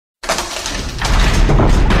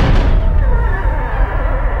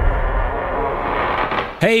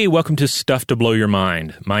Hey, welcome to Stuff to Blow Your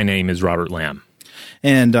Mind. My name is Robert Lamb.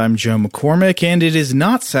 And I'm Joe McCormick, and it is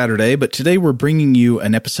not Saturday, but today we're bringing you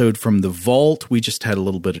an episode from The Vault. We just had a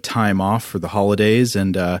little bit of time off for the holidays,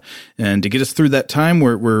 and to get us through that time,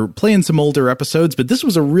 we're playing some older episodes, but this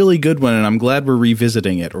was a really good one, and I'm glad we're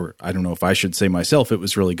revisiting it, or I don't know if I should say myself it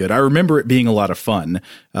was really good. I remember it being a lot of fun.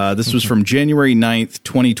 This was from January 9th,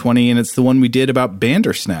 2020, and it's the one we did about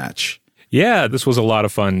Bandersnatch. Yeah, this was a lot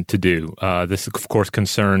of fun to do. This, of course,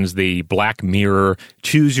 concerns the Black Mirror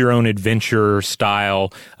choose-your-own-adventure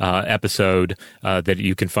style episode that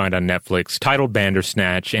you can find on Netflix, titled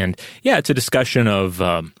Bandersnatch. And yeah, it's a discussion of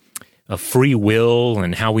free will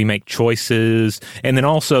and how we make choices, and then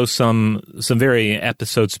also some very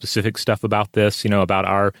episode-specific stuff about this, about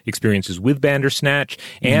our experiences with Bandersnatch,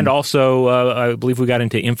 and also I believe we got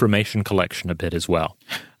into information collection a bit as well.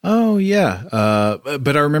 Oh, yeah.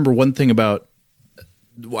 But I remember one thing about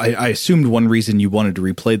I assumed one reason you wanted to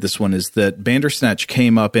replay this one is that Bandersnatch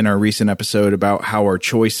came up in our recent episode about how our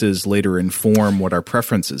choices later inform what our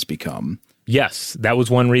preferences become. Yes, that was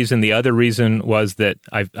one reason. The other reason was that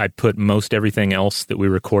I put most everything else that we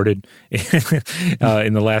recorded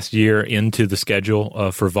in the last year into the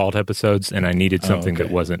schedule for Vault episodes, and I needed something that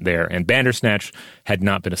wasn't there. And Bandersnatch had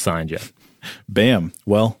not been assigned yet. Bam.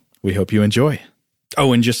 Well, we hope you enjoy.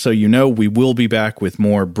 Oh, and just so you know, we will be back with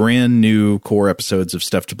more brand new core episodes of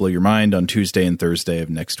Stuff to Blow Your Mind on Tuesday and Thursday of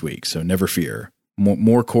next week. So never fear.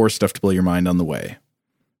 More core Stuff to Blow Your Mind on the way.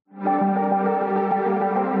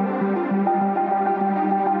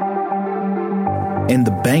 And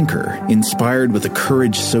the banker, inspired with a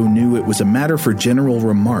courage so new it was a matter for general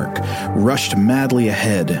remark, rushed madly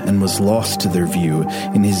ahead and was lost to their view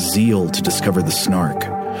in his zeal to discover the snark.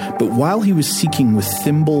 But while he was seeking with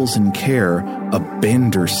thimbles and care, a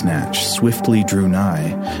Bandersnatch swiftly drew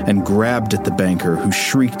nigh and grabbed at the banker, who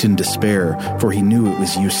shrieked in despair, for he knew it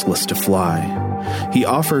was useless to fly. He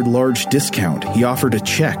offered large discount. He offered a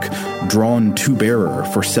check, drawn to bearer,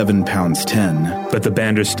 for £7.10. But the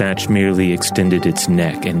Bandersnatch merely extended its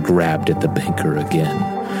neck and grabbed at the banker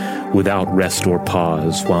again, without rest or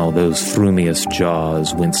pause, while those frumious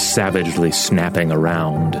jaws went savagely snapping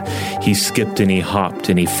around. He skipped and he hopped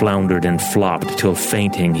and he floundered and flopped, till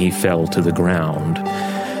fainting he fell to the ground.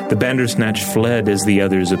 The Bandersnatch fled as the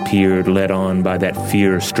others appeared, led on by that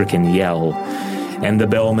fear-stricken yell. And the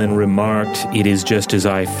bellman remarked, "It is just as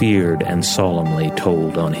I feared," and solemnly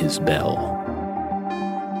tolled on his bell.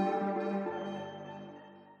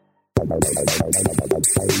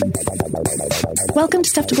 Welcome to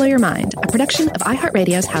Stuff to Blow Your Mind, a production of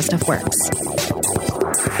iHeartRadio's How Stuff Works.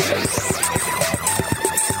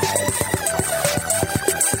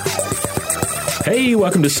 Hey,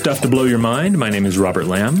 welcome to Stuff to Blow Your Mind. My name is Robert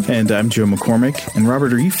Lamb. And I'm Joe McCormick. And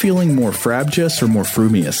Robert, are you feeling more frabjous or more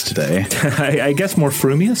frumious today? I guess more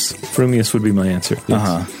frumious. Frumious would be my answer.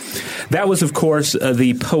 Yes. That was, of course,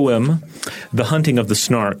 the poem The Hunting of the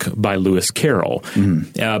Snark by Lewis Carroll.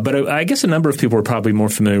 But I guess a number of people are probably more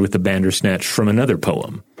familiar with the Bandersnatch from another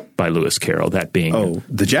poem by Lewis Carroll, that being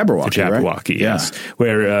the Jabberwocky. The Jabberwocky, right? yes. Yeah.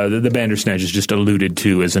 Where the Bandersnatch is just alluded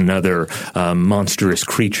to as another monstrous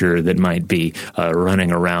creature that might be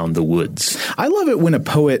running around the woods. I love it when a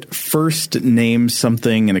poet first names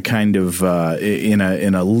something in a kind of in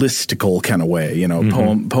a listicle kind of way,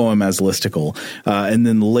 poem as listicle, and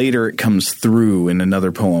then later it comes through in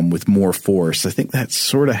another poem with more force. I think that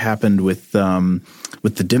sort of happened with the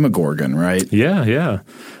Demogorgon, right? Yeah.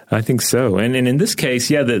 I think so. And in this case,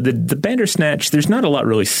 the Bandersnatch, there's not a lot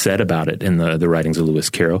really said about it in the writings of Lewis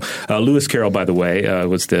Carroll. Lewis Carroll, by the way,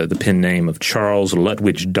 was the pen name of Charles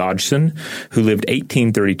Lutwidge Dodgson, who lived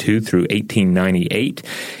 1832 through 1898.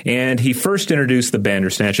 And he first introduced the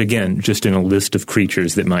Bandersnatch, again, just in a list of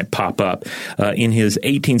creatures that might pop up, in his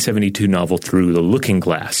 1872 novel Through the Looking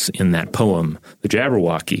Glass, in that poem, The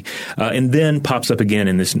Jabberwocky, and then pops up again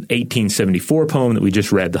in this 1874 poem that we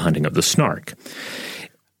just read, The Hunting of the Snark.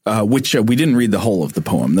 Which we didn't read the whole of the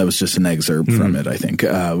poem. That was just an excerpt from it, I think,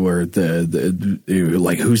 where who's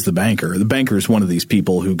the banker? The banker is one of these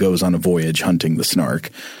people who goes on a voyage hunting the snark.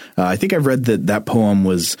 I think I've read that poem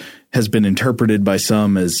has been interpreted by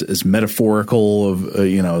some as metaphorical of,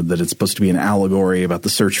 that it's supposed to be an allegory about the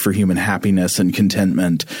search for human happiness and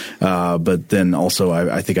contentment. But then also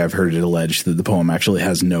I think I've heard it alleged that the poem actually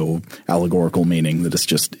has no allegorical meaning, that it's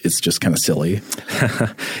just kind of silly.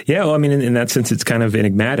 Yeah. Well, I mean, in that sense, it's kind of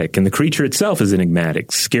enigmatic, and the creature itself is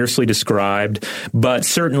enigmatic, scarcely described, but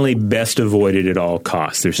certainly best avoided at all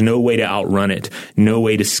costs. There's no way to outrun it, no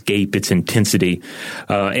way to escape its intensity.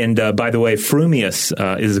 And by the way, frumious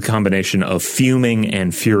is a combination of fuming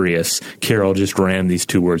and furious, Carroll just rammed these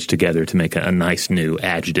two words together to make a nice new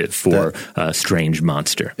adjective for a strange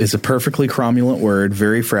monster. It's a perfectly cromulent word,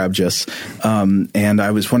 very frabjous. And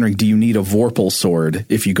I was wondering, do you need a Vorpal sword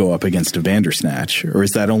if you go up against a Bandersnatch, or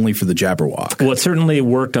is that only for the Jabberwock? Well, it certainly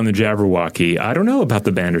worked on the Jabberwocky. I don't know about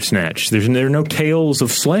the Bandersnatch. There are no tales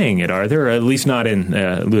of slaying it, are there? At least not in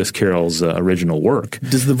Lewis Carroll's original work.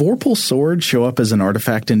 Does the Vorpal sword show up as an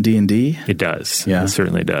artifact in D&D? It does. Yeah. It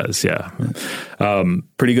certainly does, yeah.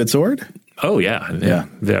 Pretty good sword? Oh, yeah.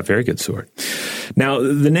 Very good sword. Now,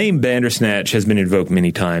 the name Bandersnatch has been invoked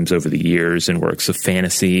many times over the years in works of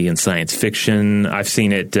fantasy and science fiction. I've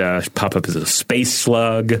seen it pop up as a space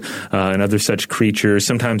slug and other such creatures.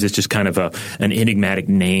 Sometimes it's just kind of an enigmatic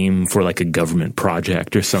name for like a government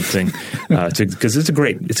project or something, because it's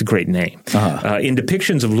a great name. Uh-huh. In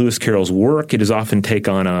depictions of Lewis Carroll's work, it is often take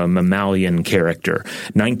on a mammalian character.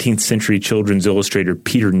 19th century children's illustrator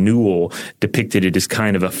Peter Newell depicted it as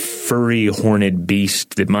kind of a furry, horned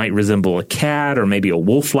beast that might resemble a cat or maybe a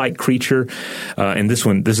wolf-like creature. And this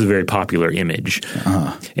is a very popular image.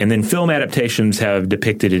 Uh-huh. And then film adaptations have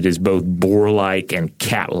depicted it as both boar-like and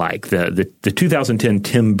cat-like. The 2010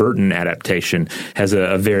 Tim Burton adaptation has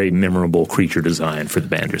a very memorable creature design for the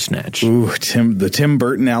Bandersnatch. Ooh, the Tim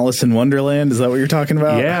Burton Alice in Wonderland? Is that what you're talking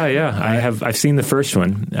about? Yeah. I've seen the first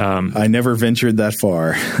one. I never ventured that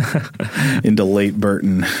far into late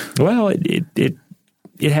Burton. Well,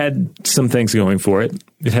 it had some things going for it.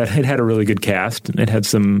 It had a really good cast. It had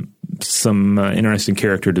some interesting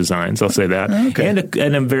character designs. I'll say that, okay.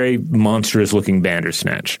 and a very monstrous looking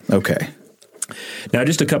Bandersnatch. Okay. Now,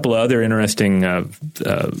 just a couple of other interesting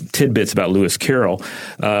tidbits about Lewis Carroll.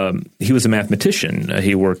 He was a mathematician.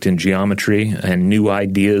 He worked in geometry and new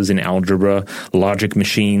ideas in algebra, logic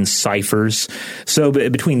machines, ciphers. So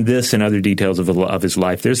between this and other details of his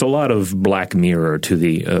life, there's a lot of Black Mirror to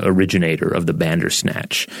the originator of the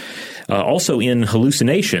Bandersnatch. Also in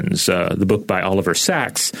Hallucinations, the book by Oliver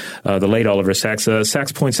Sacks, the late Oliver Sacks,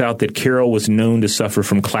 Sacks points out that Carroll was known to suffer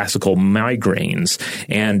from classical migraines,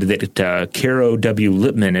 and that Caro W.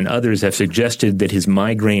 Lippmann and others have suggested that his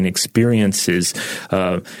migraine experiences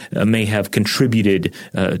may have contributed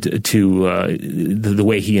to the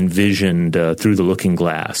way he envisioned Through the Looking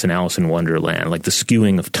Glass and Alice in Wonderland, like the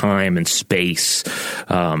skewing of time and space.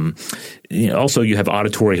 Also, you have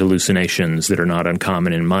auditory hallucinations that are not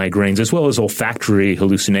uncommon in migraines, as well as olfactory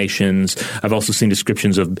hallucinations. I've also seen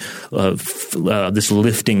descriptions of this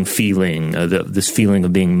lifting feeling, this feeling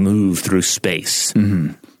of being moved through space.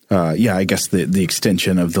 Mm-hmm. I guess the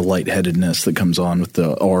extension of the lightheadedness that comes on with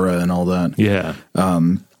the aura and all that. Yeah.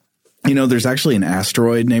 There's actually an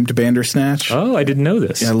asteroid named Bandersnatch. Oh, I didn't know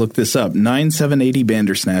this. Yeah, I looked this up. 9780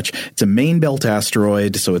 Bandersnatch. It's a main belt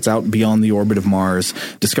asteroid, so it's out beyond the orbit of Mars.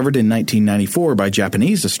 Discovered in 1994 by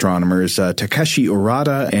Japanese astronomers Takeshi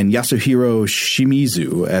Urata and Yasuhiro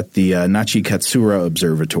Shimizu at the Nachikatsura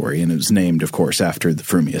Observatory, and it was named, of course, after the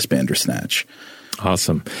Frumious Bandersnatch.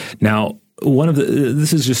 Awesome. Now,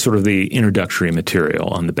 this is just sort of the introductory material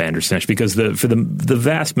on the Bandersnatch, because for the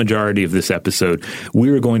vast majority of this episode,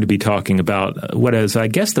 we're going to be talking about what is, I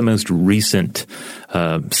guess, the most recent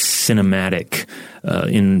cinematic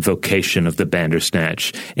invocation of the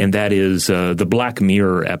Bandersnatch, and that is the Black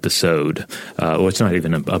Mirror episode. Well, it's not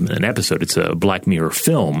even an episode; it's a Black Mirror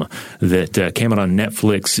film that came out on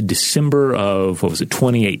Netflix December of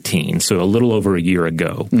 2018, so a little over a year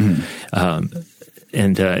ago. Mm-hmm.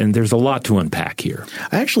 And there's a lot to unpack here.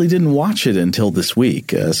 I actually didn't watch it until this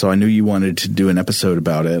week, so I knew you wanted to do an episode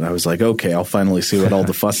about it. I was like, okay, I'll finally see what all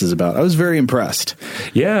the fuss is about. I was very impressed.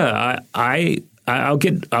 Yeah,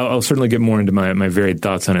 I'll certainly get more into my varied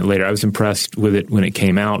thoughts on it later. I was impressed with it when it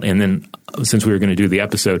came out, and then since we were going to do the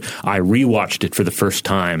episode, I rewatched it for the first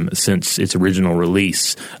time since its original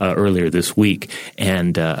release earlier this week,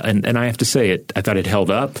 and I have to say, I thought it held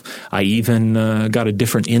up. I even got a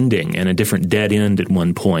different ending and a different dead end at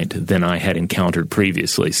one point than I had encountered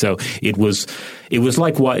previously. So it was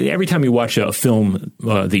like every time you watch a film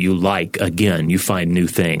that you like, again, you find new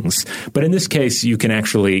things. But in this case, you can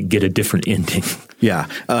actually get a different ending. Yeah.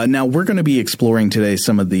 Now we're going to be exploring today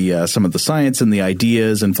some of the science and the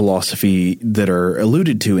ideas and philosophy that are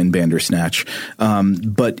alluded to in Bandersnatch.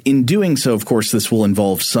 But in doing so, of course, this will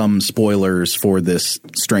involve some spoilers for this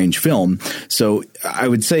strange film. So I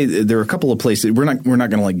would say there are a couple of places we're not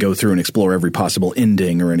going to go through and explore every possible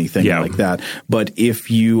ending or anything like that. But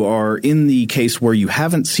if you are in the case where you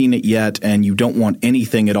haven't seen it yet and you don't want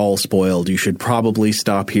anything at all spoiled, you should probably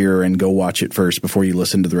stop here and go watch it first before you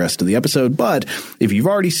listen to the rest of the episode. But if you've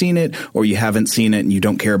already seen it or you haven't seen it and you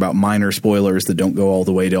don't care about minor spoilers that don't go all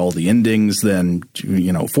the way to all the endings, then,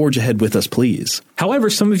 forge ahead with us, please.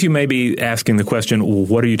 However, some of you may be asking the question, well,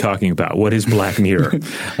 what are you talking about? What is Black Mirror?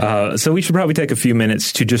 So we should probably take a few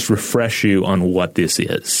minutes to just refresh you on what this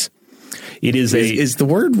is. It is is the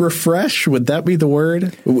word refresh? Would that be the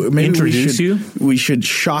word? Maybe introduce you? We should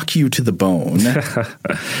shock you to the bone.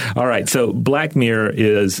 All right. So Black Mirror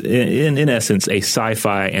is, in essence, a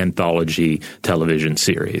sci-fi anthology television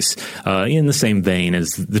series in the same vein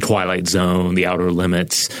as The Twilight Zone, The Outer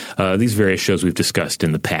Limits, these various shows we've discussed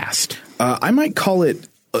in the past. I might call it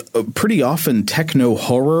pretty often techno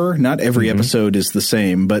horror. Not every episode is the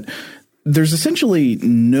same, but there's essentially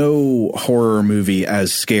no horror movie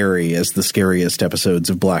as scary as the scariest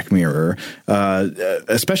episodes of Black Mirror,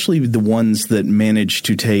 especially the ones that manage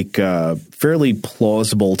to take fairly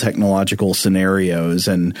plausible technological scenarios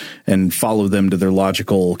and follow them to their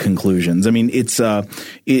logical conclusions. I mean, it's a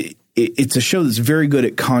show that's very good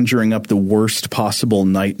at conjuring up the worst possible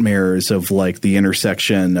nightmares of like the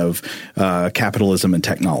intersection of capitalism and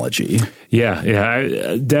technology.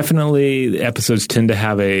 Yeah. Definitely episodes tend to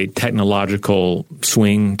have a technological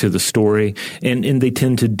swing to the story, and they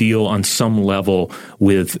tend to deal on some level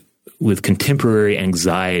with contemporary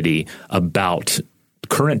anxiety about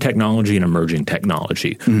current technology and emerging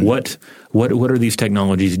technology. What are these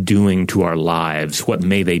technologies doing to our lives? What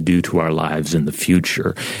may they do to our lives in the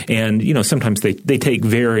future? And, sometimes they take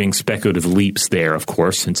varying speculative leaps there, of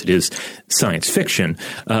course, since it is science fiction.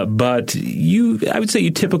 But I would say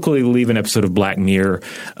you typically leave an episode of Black Mirror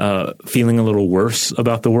feeling a little worse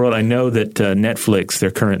about the world. I know that Netflix,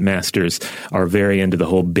 their current masters, are very into the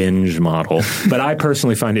whole binge model. But I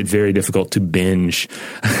personally find it very difficult to binge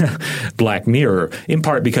Black Mirror, in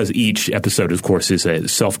part because each episode, of course, is a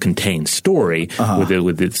self-contained story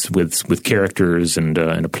with characters and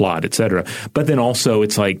a plot, etc. But then also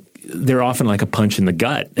it's like they're often like a punch in the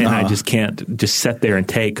gut, and I just can't just sit there and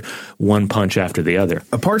take one punch after the other.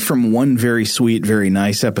 Apart from one very sweet, very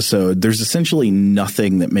nice episode, there's essentially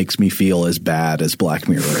nothing that makes me feel as bad as Black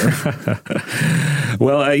Mirror.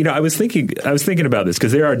 Well, I was thinking about this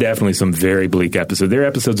because there are definitely some very bleak episodes. There are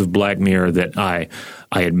episodes of Black Mirror that I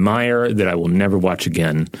admire that I will never watch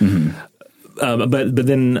again. But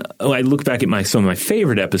then I look back at some of my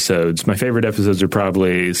favorite episodes. My favorite episodes are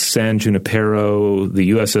probably San Junipero,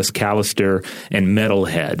 the USS Callister, and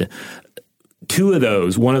Metalhead.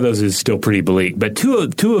 One of those is still pretty bleak, but two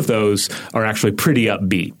of those are actually pretty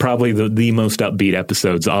upbeat, probably the most upbeat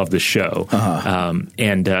episodes of the show.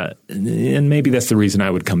 And maybe that's the reason I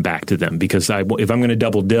would come back to them, because if I'm going to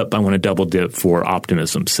double dip, I want to double dip for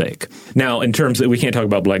optimism's sake. Now, in terms of, we can't talk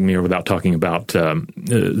about Black Mirror without talking about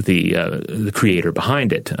the creator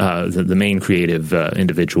behind it, the main creative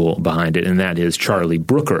individual behind it, and that is Charlie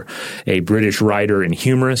Brooker, a British writer and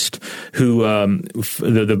humorist who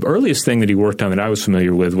the earliest thing that he worked on that I was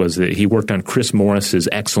familiar with was that he worked on Chris Morris's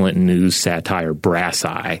excellent news satire Brass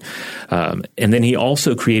Eye. And then he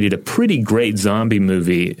also created a pretty great zombie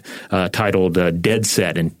movie titled Dead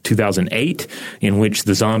Set in 2008, in which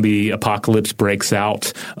the zombie apocalypse breaks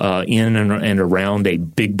out in and around a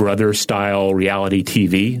Big Brother-style reality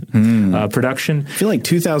TV production. I feel like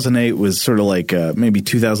 2008 was sort of like maybe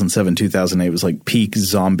 2007, 2008 was like peak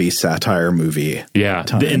zombie satire movie. Yeah.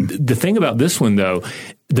 And the thing about this one, though,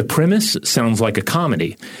 the premise sounds like a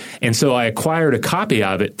comedy. And so I acquired a copy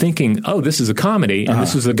of it thinking, oh, this is a comedy, and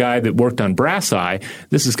this was the guy that worked on Brass Eye.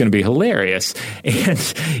 This is going to be hilarious. And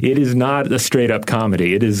it is not a straight-up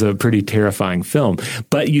comedy. It is a pretty terrifying film.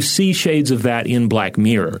 But you see shades of that in Black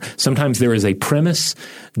Mirror. Sometimes there is a premise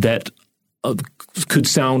that could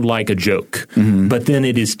sound like a joke, but then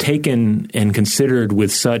it is taken and considered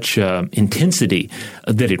with such intensity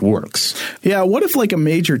that it works. Yeah, what if like a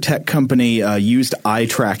major tech company used eye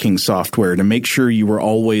tracking software to make sure you were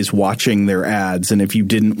always watching their ads, and if you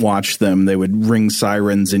didn't watch them, they would ring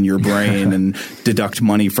sirens in your brain and deduct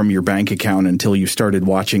money from your bank account until you started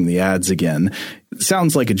watching the ads again? It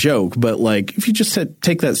sounds like a joke, but like if you just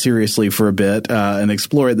take that seriously for a bit and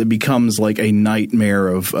explore it, that becomes like a nightmare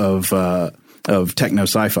of techno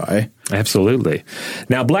sci-fi. Absolutely.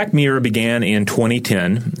 Now, Black Mirror began in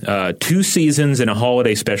 2010. 2 seasons and a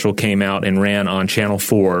holiday special came out and ran on Channel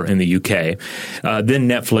 4 in the UK. Then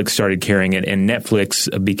Netflix started carrying it, and Netflix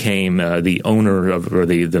became the owner of, or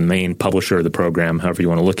the main publisher of the program, however you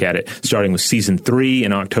want to look at it, starting with Season 3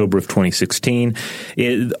 in October of 2016.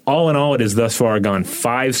 All in all, it has thus far gone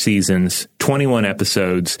 5 seasons, 21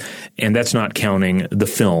 episodes, and that's not counting the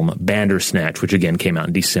film Bandersnatch, which again came out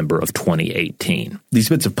in December of 2018. These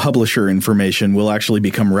bits of publisher future information will actually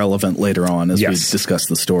become relevant later on as we discuss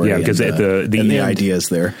the story. Yeah, because at the ideas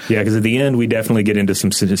there. Yeah, because at the end we definitely get into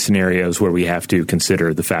some scenarios where we have to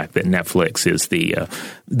consider the fact that Netflix is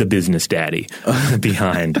the business daddy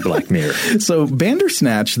behind Black Mirror. So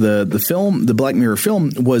Bandersnatch, the film, the Black Mirror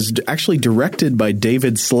film, was actually directed by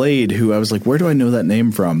David Slade, who I was like, where do I know that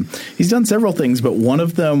name from? He's done several things, but one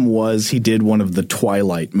of them was he did one of the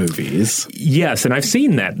Twilight movies. Yes, and I've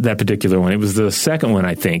seen that particular one. It was the second one,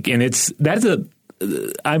 I think, and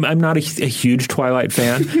I'm not a huge Twilight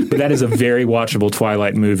fan, but that is a very watchable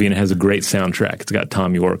Twilight movie, and it has a great soundtrack. It's got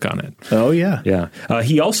Tom York on it. Oh, yeah. Yeah.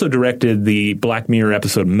 He also directed the Black Mirror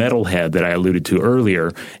episode Metalhead that I alluded to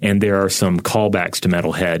earlier, and there are some callbacks to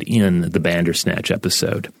Metalhead in the Bandersnatch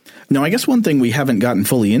episode. Now, I guess one thing we haven't gotten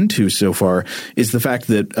fully into so far is the fact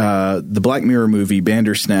that the Black Mirror movie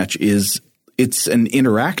Bandersnatch it's an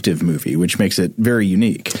interactive movie, which makes it very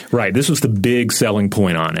unique. Right. This was the big selling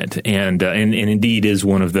point on it, and indeed is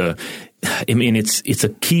one of the. I mean, it's a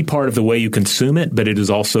key part of the way you consume it, but it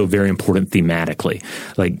is also very important thematically.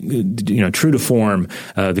 Like, true to form,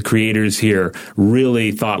 the creators here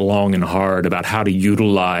really thought long and hard about how to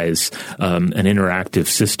utilize an interactive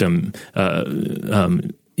system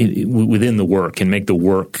within the work and make the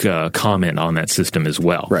work comment on that system as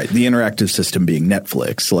well. Right. The interactive system being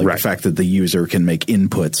Netflix, the fact that the user can make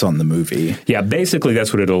inputs on the movie. Yeah, basically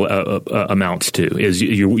that's what it amounts to. Is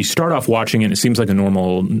you start off watching it, and it seems like a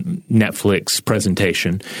normal Netflix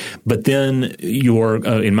presentation, but then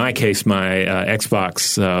in my case, my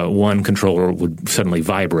Xbox One controller would suddenly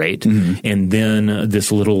vibrate, and then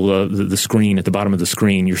this little the screen at the bottom of the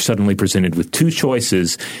screen, you're suddenly presented with two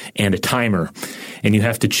choices and a timer, and you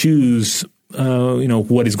have to choose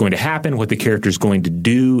what is going to happen, what the character is going to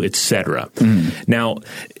do, etc. Now,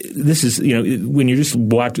 this is, when you're just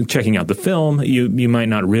checking out the film, you might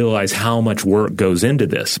not realize how much work goes into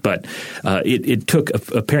this, but it took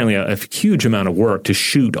apparently a huge amount of work to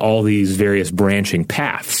shoot all these various branching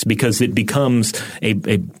paths, because it becomes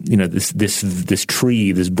this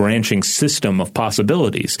tree, this branching system of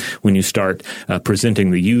possibilities when you start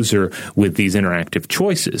presenting the user with these interactive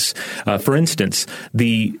choices. For instance,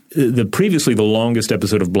 the previously the longest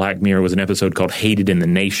episode of Black Mirror was an episode called Hated in the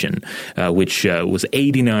Nation, which was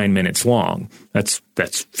 89 minutes long. That's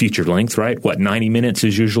feature length, right? 90 minutes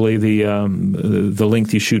is usually the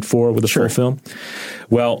length you shoot for with a full film?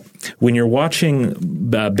 Well, when you're watching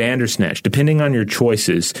Bandersnatch, depending on your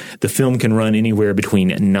choices, the film can run anywhere between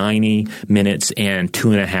 90 minutes and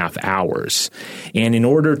 2.5 hours. And in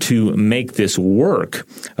order to make this work,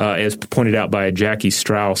 as pointed out by Jackie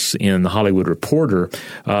Strauss in The Hollywood Reporter,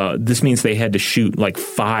 this means they had to shoot like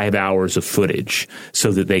 5 hours of footage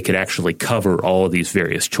so that they could actually cover all of these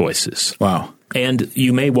various choices. Wow. And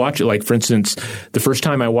you may watch it, like, for instance, the first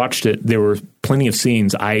time I watched it, there were plenty of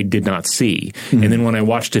scenes I did not see. And then when I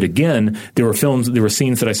watched it again, there were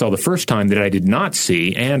scenes that I saw the first time that I did not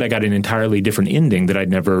see, and I got an entirely different ending that I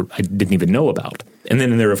didn't even know about. And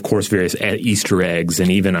then there are, of course, various Easter eggs,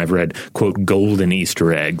 and even I've read, quote, golden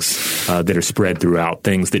Easter eggs that are spread throughout,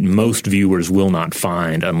 things that most viewers will not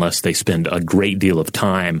find unless they spend a great deal of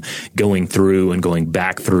time going through and going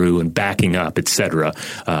back through and backing up, etc.,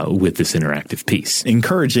 with this interactive piece.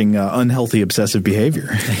 Encouraging unhealthy obsessive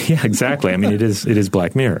behavior. Yeah, exactly. I mean, it is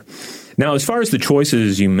Black Mirror. Now, as far as the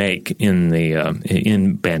choices you make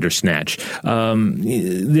in Bandersnatch,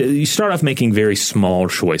 you start off making very small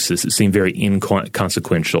choices that seem very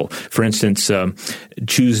inconsequential. For instance,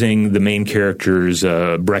 choosing the main character's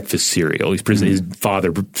breakfast cereal. His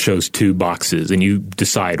father shows 2 boxes, and you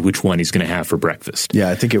decide which one he's going to have for breakfast. Yeah,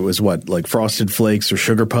 I think it was like Frosted Flakes or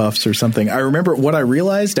Sugar Puffs or something. I remember what I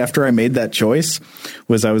realized after I made that choice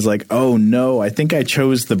was I was like, oh no, I think I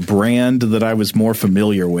chose the brand that I was more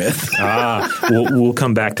familiar with. We'll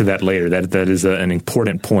come back to that later. That is an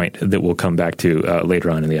important point that we'll come back to later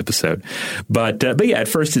on in the episode. But yeah, at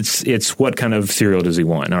first it's what kind of cereal does he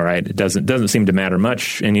want? All right, it doesn't seem to matter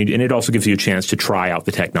much, and it also gives you a chance to try out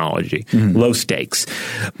the technology. Low stakes,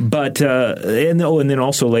 but and then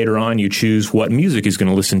also later on you choose what music he's going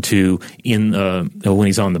to listen to when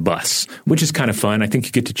he's on the bus, which is kind of fun. I think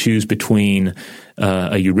you get to choose between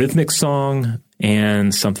a Eurythmics song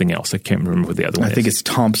and something else. I can't remember what the other one is. I think it's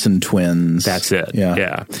Thompson Twins. That's it.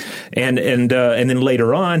 Yeah. And then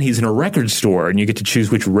later on, he's in a record store, and you get to choose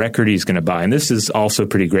which record he's going to buy. And this is also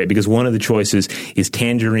pretty great because one of the choices is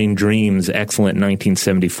Tangerine Dream's excellent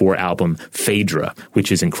 1974 album, Phaedra,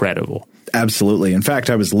 which is incredible. Absolutely. In fact,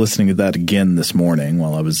 I was listening to that again this morning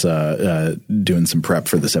while I was doing some prep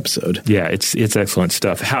for this episode. Yeah, it's excellent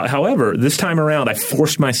stuff. However, this time around, I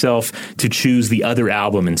forced myself to choose the other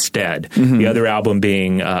album instead. The other album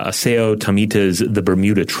being Aseo Tamita's The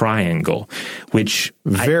Bermuda Triangle, which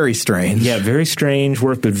very strange. Yeah, very strange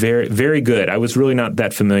work, but very, very good. I was really not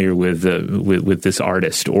that familiar with this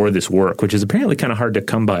artist or this work, which is apparently kind of hard to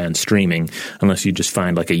come by on streaming unless you just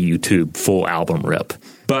find like a YouTube full album rip.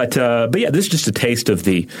 But yeah, this is just a taste of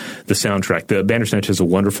the soundtrack. The Bandersnatch has a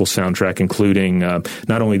wonderful soundtrack, including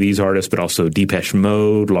not only these artists, but also Depeche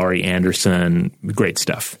Mode, Laurie Anderson, great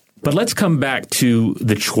stuff. But let's come back to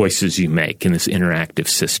the choices you make in this interactive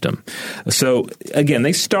system. So, again,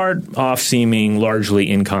 they start off seeming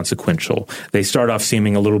largely inconsequential. They start off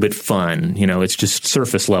seeming a little bit fun. You know, it's just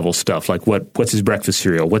surface level stuff like what's his breakfast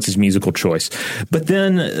cereal? What's his musical choice? But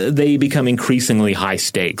then they become increasingly high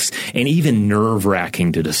stakes and even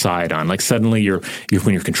nerve-wracking to decide on. Like suddenly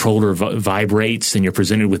when your controller vibrates and you're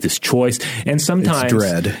presented with this choice, and sometimes it's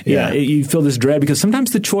dread. Yeah, you feel this dread because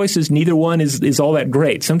sometimes the choices, neither one is all that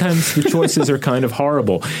great. Sometimes the choices are kind of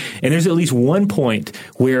horrible. And there's at least one point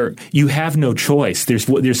where you have no choice.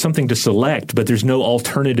 There's something to select, but there's no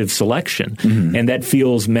alternative selection. Mm-hmm. And that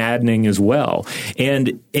feels maddening as well.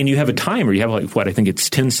 And you have a timer. You have I think it's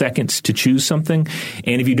 10 seconds to choose something.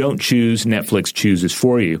 And if you don't choose, Netflix chooses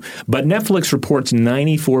for you. But Netflix reports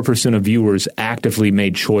 94% of viewers actively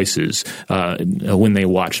made choices when they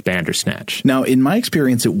watched Bandersnatch. Now, in my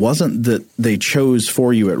experience, it wasn't that they chose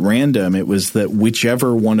for you at random. It was that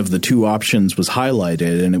whichever one of the two options was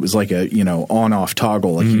highlighted, and it was like a on-off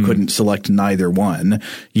toggle. Like you couldn't select neither one.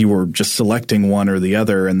 You were just selecting one or the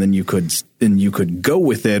other, and then you could go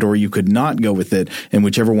with it or you could not go with it, and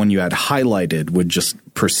whichever one you had highlighted would just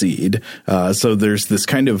proceed. So there's this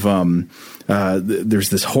kind of there's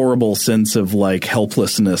this horrible sense of like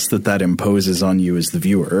helplessness that imposes on you as the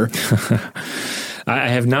viewer. I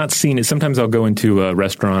have not seen it. Sometimes I'll go into a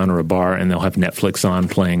restaurant or a bar and they'll have Netflix on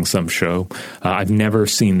playing some show. I've never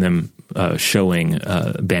seen them showing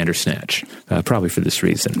Bandersnatch, probably for this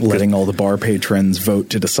reason. Letting all the bar patrons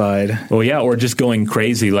vote to decide. Well, yeah, or just going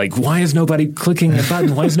crazy, like, why is nobody clicking a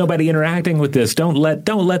button? Why is nobody interacting with this? Don't let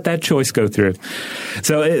that choice go through.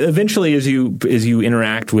 So eventually, as you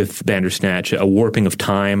interact with Bandersnatch, a warping of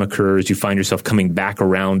time occurs. You find yourself coming back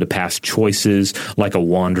around to past choices, like a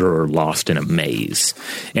wanderer lost in a maze.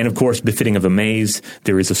 And of course, befitting of a maze,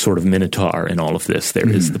 there is a sort of minotaur in all of this. There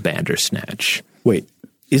is the Bandersnatch. Wait.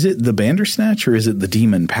 Is it the Bandersnatch or is it the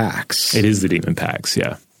Demon Pax? It is the Demon Pax,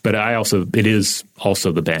 yeah. But it is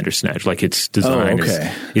also the Bandersnatch. Like its design,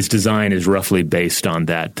 its design is roughly based on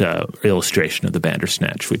that illustration of the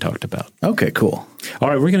Bandersnatch we talked about. Okay, cool. All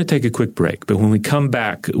right, we're going to take a quick break. But when we come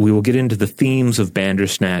back, we will get into the themes of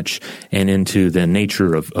Bandersnatch and into the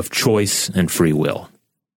nature of choice and free will.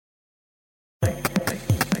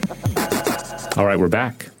 All right, we're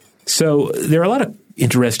back. So there are a lot of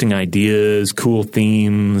interesting ideas, cool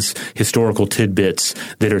themes, historical tidbits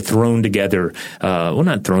that are thrown together,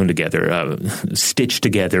 not thrown together, stitched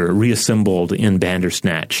together, reassembled in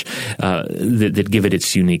Bandersnatch that give it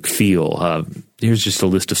its unique feel. Here's just a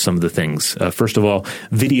list of some of the things. First of all,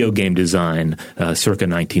 video game design circa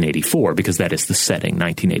 1984, because that is the setting,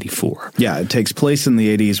 1984. Yeah, it takes place in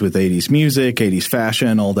the 80s with 80s music, 80s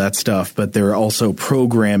fashion, all that stuff, but they're also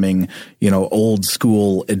programming, old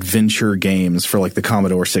school adventure games for like the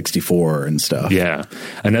Commodore 64 and stuff. Yeah.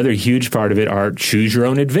 Another huge part of it are choose your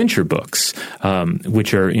own adventure books,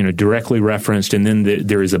 which are, directly referenced. And then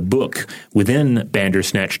there is a book within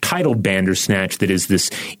Bandersnatch titled Bandersnatch that is this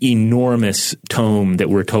enormous tome that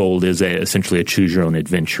we're told is essentially a choose your own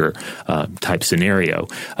adventure type scenario.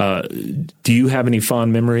 Do you have any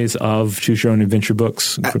fond memories of choose your own adventure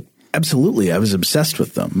books? Absolutely. I was obsessed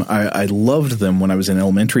with them. I loved them when I was in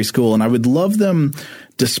elementary school, and I would love them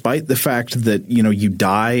despite the fact that, you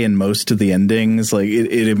die in most of the endings. Like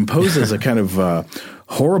it imposes a kind of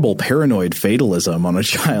horrible paranoid fatalism on a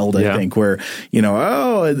child, I think, where,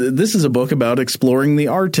 this is a book about exploring the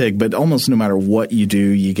Arctic, but almost no matter what you do,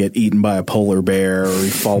 you get eaten by a polar bear or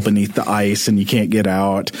you fall beneath the ice and you can't get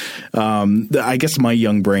out. I guess my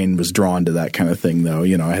young brain was drawn to that kind of thing, though.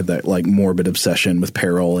 I had that like morbid obsession with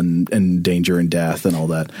peril and danger and death and all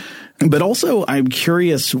that. But also, I'm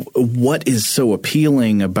curious what is so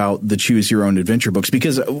appealing about the Choose Your Own Adventure books,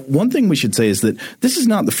 because one thing we should say is that this is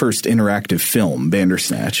not the first interactive film,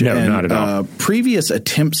 Bandersnatch. No, not at all. Previous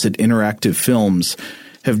attempts at interactive films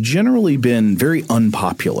have generally been very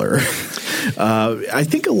unpopular. I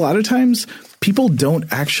think a lot of times people don't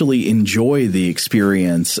actually enjoy the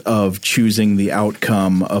experience of choosing the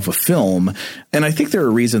outcome of a film. And I think there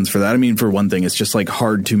are reasons for that. I mean, for one thing, it's just like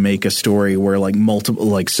hard to make a story where like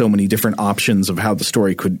so many different options of how the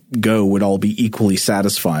story could go would all be equally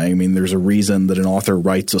satisfying. I mean, there's a reason that an author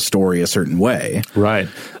writes a story a certain way. Right.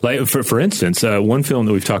 Like for instance, one film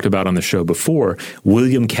that we've talked about on the show before,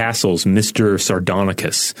 William Castle's Mr.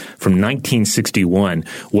 Sardonicus from 1961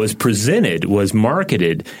 was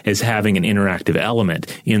marketed as having an interactive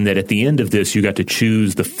element in that at the end of this, you got to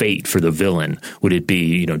choose the fate for the villain. Would it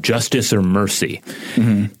be, justice or mercy?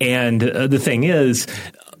 Mm-hmm. And the thing is,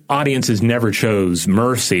 audiences never chose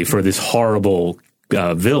mercy for this horrible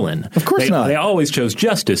villain. Of course not. They always chose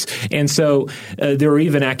justice. And so there were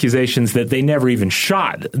even accusations that they never even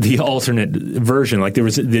shot the alternate version. Like there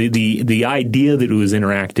was the idea that it was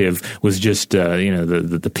interactive was just,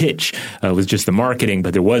 the pitch was just the marketing,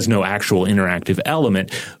 but there was no actual interactive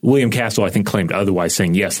element. William Castle, I think, claimed otherwise,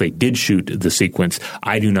 saying, yes, they did shoot the sequence.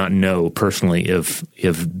 I do not know personally if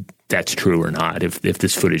that's true or not, if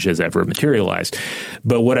this footage has ever materialized.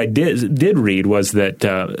 But what I did read was that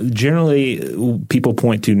generally people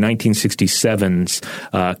point to 1967's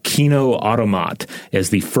Kino Automat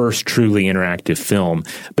as the first truly interactive film.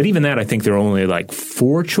 But even that, I think there are only like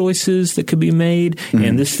 4 choices that could be made. Mm-hmm.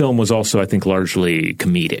 And this film was also, I think, largely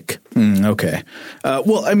comedic. Okay.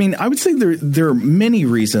 Well, I mean, I would say there are many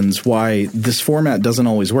reasons why this format doesn't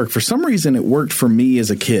always work. For some reason, it worked for me as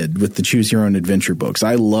a kid with the Choose Your Own Adventure books.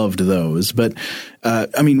 I loved those. But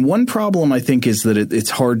I mean, one problem I think is that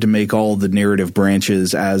it's hard to make all the narrative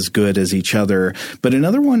branches as good as each other. But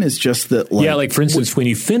another one is just that, like for instance, when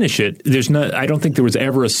you finish it, I don't think there was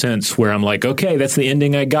ever a sense where I'm like, okay, that's the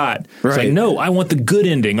ending I got. Right. It's like, no, I want the good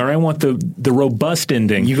ending, or I want the robust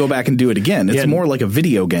ending. You go back and do it again. It's more like a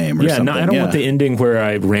video game or something. I don't want the ending where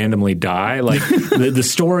I randomly die. Like the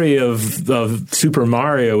story of Super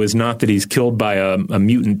Mario is not that he's killed by a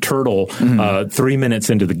mutant turtle 3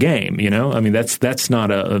 minutes into the game. I mean, that's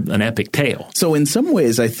not an epic tale. So in some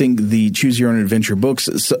ways, I think the Choose Your Own Adventure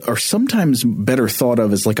books are sometimes better thought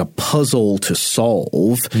of as like a puzzle to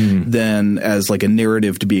solve than as like a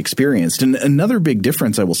narrative to be experienced. And another big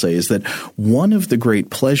difference, I will say, is that one of the great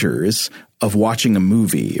pleasures of watching a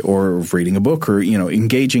movie or reading a book or,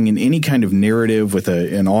 engaging in any kind of narrative with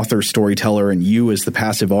an author, storyteller, and you as the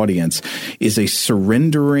passive audience is a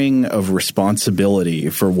surrendering of responsibility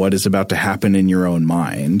for what is about to happen in your own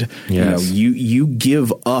mind. Yes. You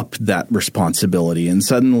give up that responsibility, and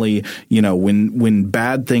suddenly, when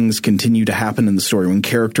bad things continue to happen in the story, when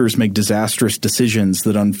characters make disastrous decisions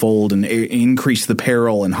that unfold and increase the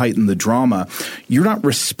peril and heighten the drama, you're not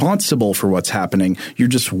responsible for what's happening. You're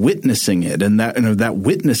just witnessing it. And that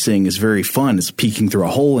witnessing is very fun. It's peeking through a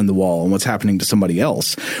hole in the wall and what's happening to somebody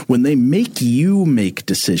else. When they make you make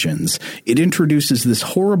decisions, it introduces this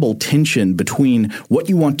horrible tension between what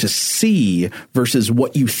you want to see versus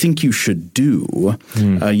what you think you should do.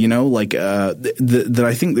 That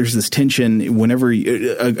I think there's this tension whenever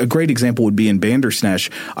a great example would be in Bandersnatch.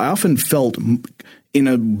 I often felt in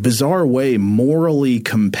a bizarre way, morally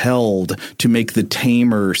compelled to make the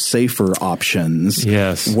tamer, safer options.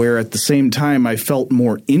 Yes. Where at the same time, I felt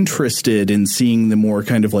more interested in seeing the more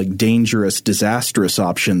kind of like dangerous, disastrous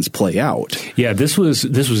options play out. Yeah, this was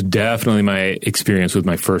definitely my experience with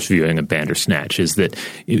my first viewing of Bandersnatch. Is that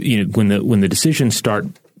when the decisions start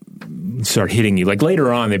hitting you, like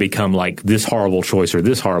later on they become like this horrible choice or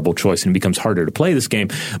this horrible choice, and it becomes harder to play this game.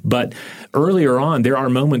 But earlier on, there are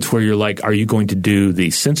moments where you're like, are you going to do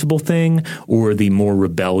the sensible thing or the more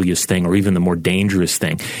rebellious thing or even the more dangerous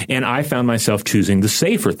thing? And I found myself choosing the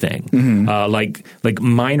safer thing. Mm-hmm. Like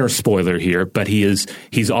minor spoiler here, but he's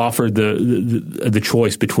offered the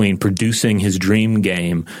choice between producing his dream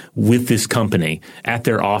game with this company at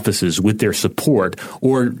their offices with their support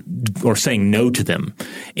or saying no to them.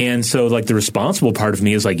 And so like the responsible part of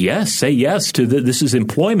me is like, yes, say yes to this is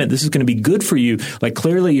employment. This is going to be good for you. Like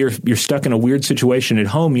clearly you're stuck in a weird situation at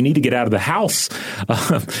home. You need to get out of the house,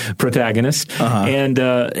 protagonist. Uh-huh.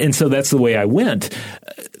 And so that's the way I went.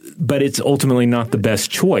 But it's ultimately not the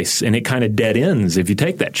best choice, and it kind of dead ends if you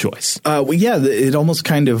take that choice. It almost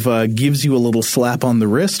kind of gives you a little slap on the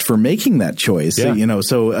wrist for making that choice. Yeah.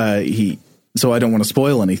 So I don't want to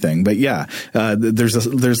spoil anything, but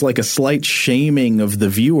there's like a slight shaming of the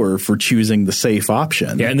viewer for choosing the safe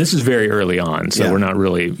option. Yeah, and this is very early on, so we're not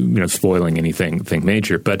really spoiling anything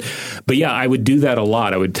major. But yeah, I would do that a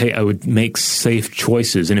lot. I would make safe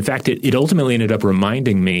choices, and in fact, it ultimately ended up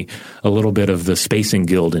reminding me a little bit of the Spacing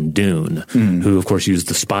Guild in Dune, who of course used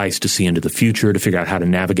the spice to see into the future to figure out how to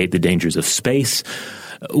navigate the dangers of space.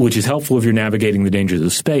 which is helpful if you're navigating the dangers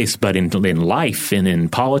of space, but in life and in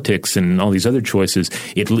politics and all these other choices,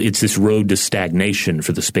 it's this road to stagnation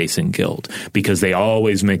for the Spacing Guild because they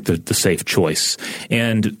always make the safe choice.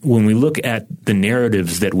 And when we look at the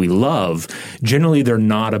narratives that we love, generally they're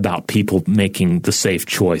not about people making the safe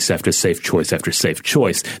choice after safe choice after safe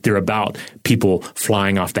choice. They're about people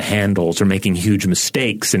flying off the handles or making huge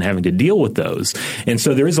mistakes and having to deal with those. And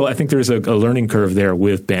so I think there's a learning curve there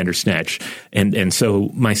with Bandersnatch. And so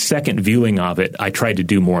my second viewing of it, I tried to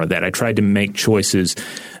do more of that. I tried to make choices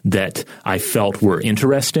that I felt were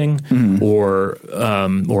interesting or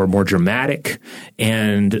more dramatic,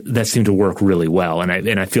 and that seemed to work really well. And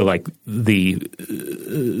I feel like the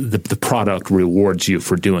product rewards you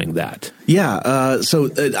for doing that. Yeah. So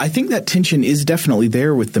I think that tension is definitely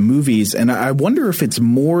there with the movies. And I wonder if it's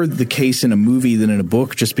more the case in a movie than in a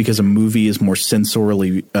book, just because a movie is more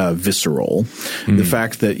sensorially visceral. The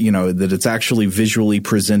fact that, that it's actually visually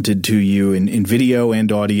presented to you in video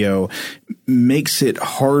and audio makes it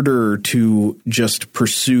harder to just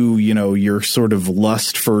pursue, your sort of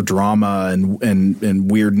lust for drama and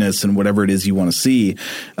weirdness and whatever it is you want to see,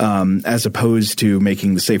 as opposed to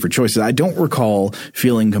making the safer choices. I don't recall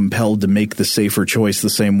feeling compelled to make the safer choice the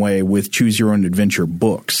same way with Choose Your Own Adventure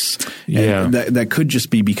books. Yeah. And that could just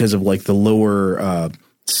be because of like the lower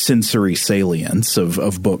sensory salience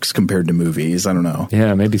of books compared to movies. I don't know.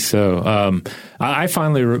 Yeah, maybe so. I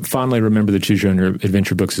fondly remember the Choose Your Own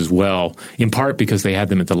Adventure books as well, in part because they had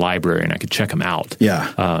them at the library and I could check them out.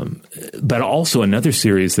 Yeah. But also another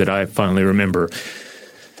series that I fondly remember,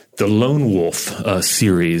 the Lone Wolf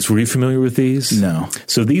series. Were you familiar with these? No.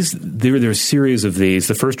 So there are a series of these.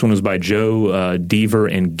 The first one was by Joe Deaver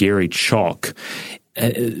and Gary Chalk.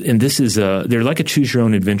 And this is they're like a Choose Your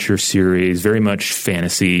Own Adventure series, very much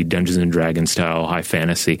fantasy, Dungeons and Dragons style, high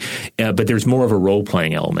fantasy, but there's more of a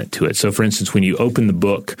role-playing element to it. So, for instance, when you open the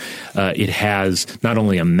book, it has not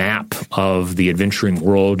only a map of the adventuring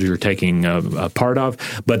world you're taking a part of,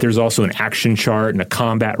 but there's also an action chart and a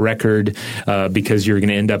combat record because you're going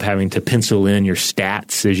to end up having to pencil in your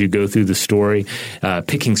stats as you go through the story,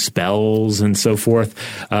 picking spells and so forth.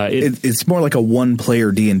 It's more like a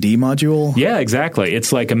one-player D&D module? Yeah, exactly.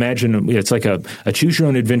 It's like it's like a Choose Your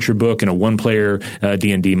Own Adventure book and a one-player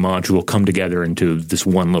D&D module come together into this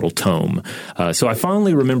one little tome. So I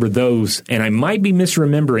fondly remember those, and I might be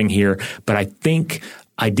misremembering here, but I think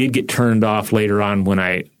I did get turned off later on when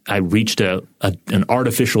I reached an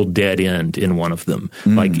artificial dead end in one of them.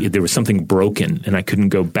 Like there was something broken and I couldn't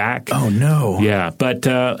go back. Oh, no. Yeah. But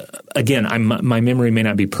again, my memory may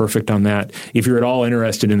not be perfect on that. If you're at all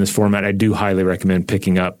interested in this format, I do highly recommend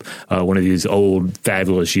picking up one of these old,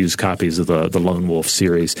 fabulous used copies of the Lone Wolf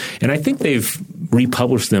series. And I think they've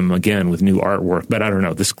republished them again with new artwork. But I don't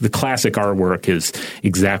know. The classic artwork is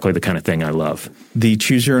exactly the kind of thing I love. The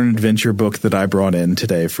Choose Your Own Adventure book that I brought in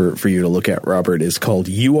today for you to look at, Robert, is called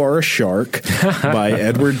You Are a Shark by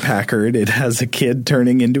Edward Packard. It has a kid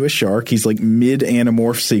turning into a shark. He's like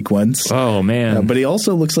mid-anamorph sequence. Oh, man. But he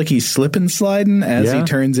also looks like he's slipping sliding as he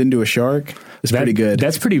turns into a shark. It's pretty good.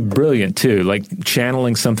 That's pretty brilliant, too. Like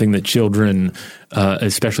channeling something that children,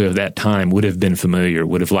 especially of that time, would have been familiar,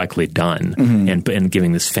 would have likely done, and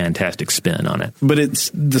giving this fantastic spin on it. But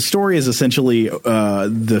the story is essentially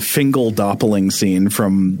the Fingal Doppling scene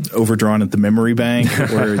from Overdrawn at the Memory Bank,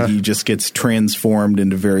 where he just gets transformed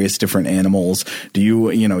into various different animals.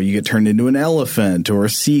 You get turned into an elephant or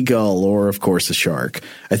a seagull or, of course, a shark.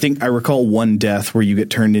 I recall one death where you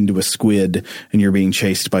get turned into a squid and you're being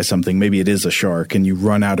chased by something. Maybe it is a shark, and you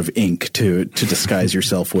run out of ink to disguise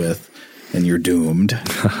yourself with. And you're doomed.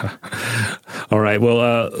 All right.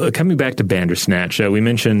 Well, coming back to Bandersnatch, we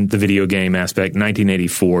mentioned the video game aspect,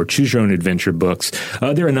 1984, Choose Your Own Adventure books.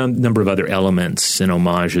 There are a number of other elements and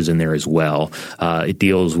homages in there as well. It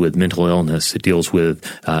deals with mental illness. It deals with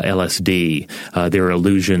LSD. There are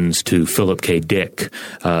allusions to Philip K. Dick.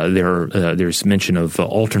 There's mention of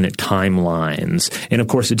alternate timelines. And, of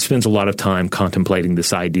course, it spends a lot of time contemplating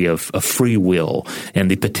this idea of free will and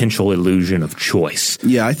the potential illusion of choice.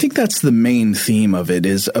 Yeah, I think that's the main theme of it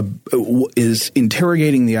is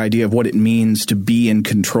interrogating the idea of what it means to be in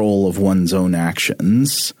control of one's own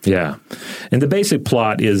actions. Yeah. And the basic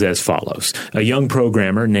plot is as follows. A young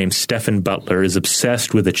programmer named Stephen Butler is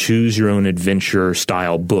obsessed with a Choose Your Own Adventure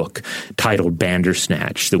style book titled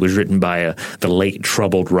Bandersnatch that was written by the late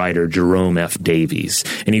troubled writer Jerome F. Davies.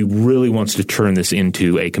 And he really wants to turn this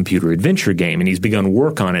into a computer adventure game, and he's begun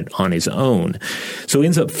work on it on his own. So he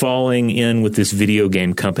ends up falling in with this video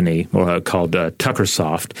game company called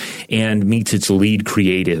Tuckersoft, and meets its lead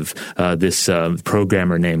creative, this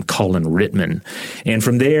programmer named Colin Rittman. And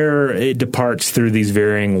from there, it departs through these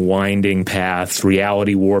varying winding paths,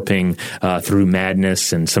 reality warping through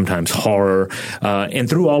madness and sometimes horror. And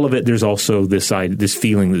through all of it, there's also this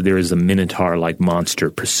feeling that there is a minotaur-like monster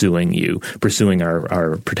pursuing you, pursuing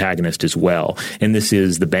our protagonist as well. And this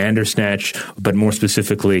is the Bandersnatch, but more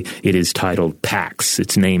specifically, it is titled Pax.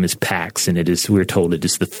 Its name is Pax, and we're told it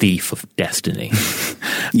is the thief of destiny.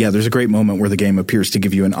 Yeah, there's a great moment where the game appears to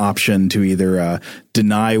give you an option to either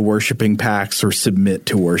deny worshiping Pax or submit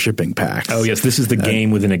to worshiping Pax. Oh, yes, this is the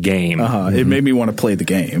game within a game. Mm-hmm. It made me want to play the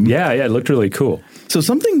game. Yeah, it looked really cool. So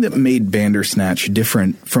something that made Bandersnatch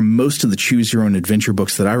different from most of the choose-your-own-adventure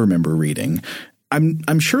books that I remember reading,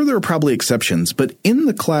 I'm sure there are probably exceptions, but in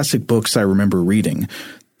the classic books I remember reading,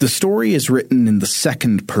 the story is written in the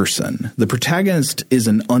second person. The protagonist is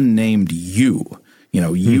an unnamed you.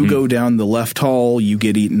 You go down the left hall, you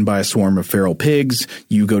get eaten by a swarm of feral pigs.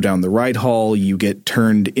 You go down the right hall, you get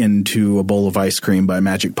turned into a bowl of ice cream by a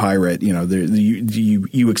magic pirate.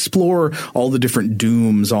 You explore all the different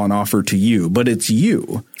dooms on offer to you, but it's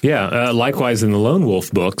you. Yeah. Likewise, in the Lone Wolf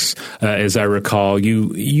books, as I recall,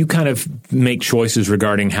 you kind of make choices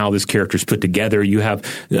regarding how this character is put together. You have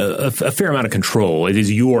a fair amount of control. It is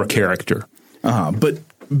your character. But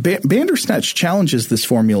Bandersnatch challenges this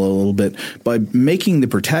formula a little bit by making the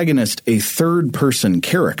protagonist a third-person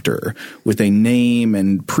character with a name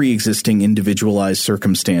and pre-existing individualized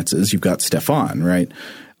circumstances. You've got Stefan, right?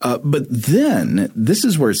 But then this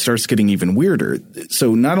is where it starts getting even weirder.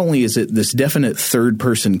 So not only is it this definite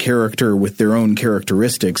third-person character with their own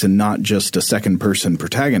characteristics and not just a second-person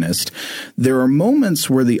protagonist, there are moments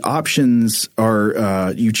where the options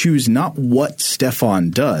are you choose not what Stefan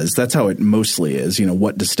does. That's how it mostly is.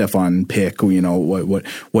 What does Stefan pick? What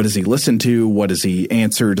does he listen to? What does he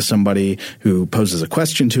answer to somebody who poses a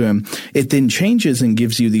question to him? It then changes and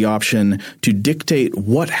gives you the option to dictate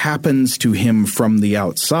what happens to him from the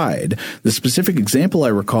outside. The specific example I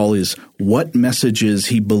recall is what messages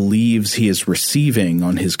he believes he is receiving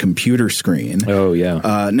on his computer screen. Oh,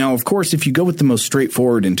 yeah. Now, of course, if you go with the most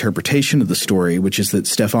straightforward interpretation of the story, which is that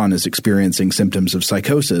Stefan is experiencing symptoms of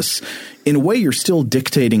psychosis, in a way you're still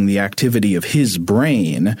dictating the activity of his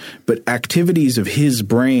brain, but activities of his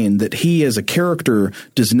brain that he as a character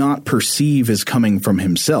does not perceive as coming from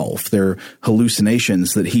himself. They're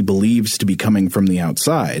hallucinations that he believes to be coming from the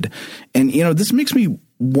outside. And, this makes me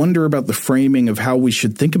wonder about the framing of how we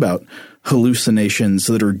should think about hallucinations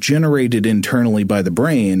that are generated internally by the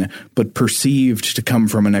brain but perceived to come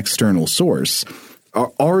from an external source.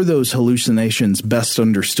 Are those hallucinations best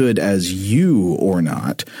understood as you or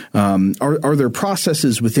not? Are there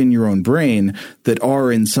processes within your own brain that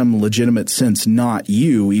are in some legitimate sense not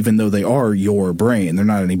you, even though they are your brain? They're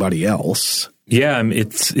not anybody else. Yeah,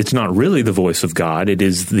 it's not really the voice of God. It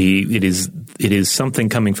is something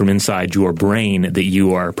coming from inside your brain that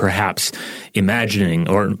you are perhaps imagining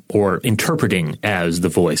or interpreting as the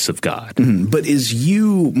voice of God. Mm-hmm. But is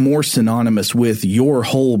you more synonymous with your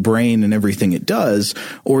whole brain and everything it does,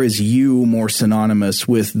 or is you more synonymous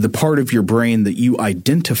with the part of your brain that you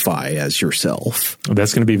identify as yourself? Well,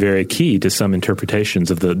 that's going to be very key to some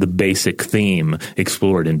interpretations of the basic theme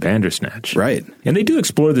explored in Bandersnatch. Right. And they do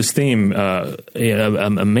explore this theme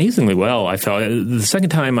amazingly well. I felt the second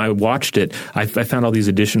time I watched it, I found all these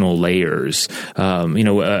additional layers.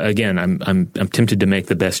 Again, I'm tempted to make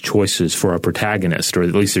the best choices for our protagonist, or at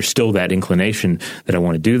least there's still that inclination that I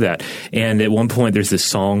want to do that. And at one point, there's this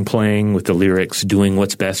song playing with the lyrics "Doing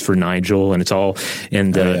What's Best for Nigel," and it's all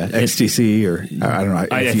XTC, or I don't know.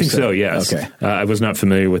 I think so. Yes. Okay. I was not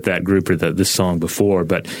familiar with that group or this song before,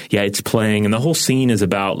 but yeah, it's playing, and the whole scene is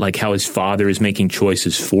about like how his father is making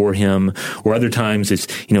choices for him, or other times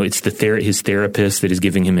it's his therapist that is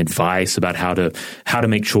giving him advice about how to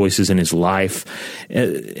make choices in his life,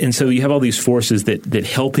 and so you have all these forces that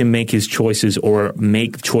help him make his choices or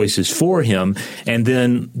make choices for him, and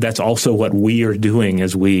then that's also what we are doing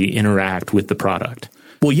as we interact with the product.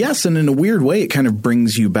 Well, yes, and in a weird way, it kind of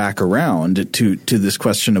brings you back around to this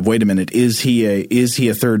question of, wait a minute, is he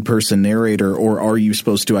a third person narrator, or are you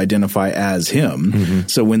supposed to identify as him? Mm-hmm.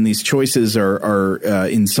 So when these choices are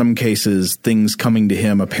in some cases things coming to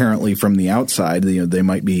him apparently from the outside, they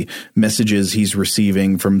might be messages he's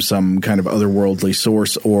receiving from some kind of otherworldly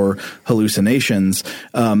source or hallucinations.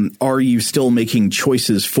 Are you still making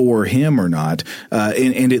choices for him or not?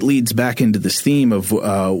 And it leads back into this theme of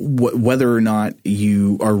whether or not you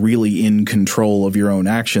you are really in control of your own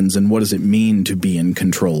actions, and what does it mean to be in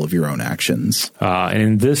control of your own actions? And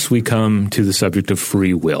in this, we come to the subject of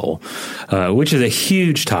free will, which is a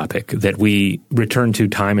huge topic that we return to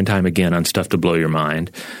time and time again on Stuff to Blow Your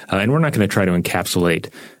Mind. And we're not going to try to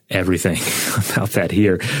encapsulate everything about that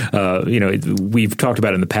here. We've talked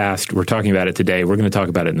about it in the past. We're talking about it today. We're going to talk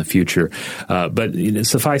about it in the future. But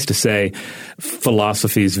suffice to say,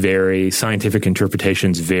 philosophies vary, scientific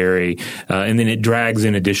interpretations vary, and then it drags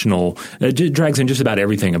in just about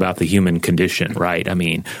everything about the human condition, right? I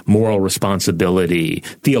mean, moral responsibility,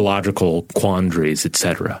 theological quandaries,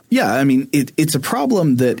 etc. Yeah, I mean, it's a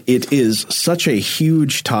problem that it is such a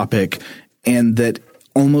huge topic, and that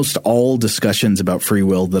almost all discussions about free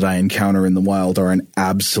will that I encounter in the wild are an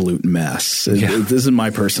absolute mess. Yeah. This is my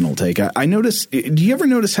personal take. I notice – do you ever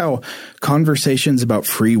notice how conversations about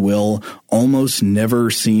free will almost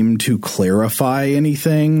never seem to clarify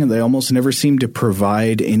anything? They almost never seem to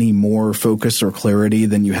provide any more focus or clarity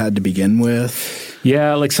than you had to begin with.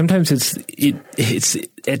 Yeah, like sometimes it's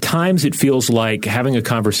at times it feels like having a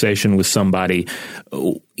conversation with somebody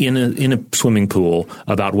in a swimming pool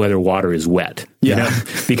about whether water is wet. Yeah. You know?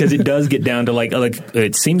 Because it does get down to like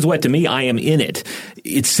it seems wet to me, I am in it.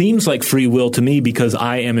 It seems like free will to me because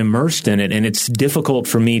I am immersed in it, and it's difficult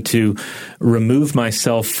for me to remove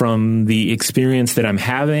myself from the experience that I'm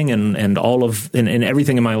having and all of and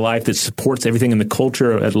everything in my life that supports everything in the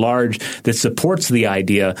culture at large that supports the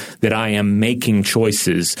idea that I am making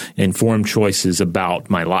choices, informed choices about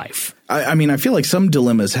my life. I mean, I feel like some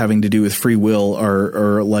dilemmas having to do with free will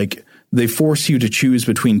are like they force you to choose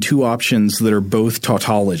between two options that are both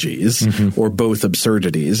tautologies or both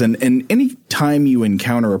absurdities. And any time you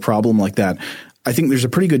encounter a problem like that, I think there's a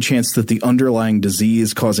pretty good chance that the underlying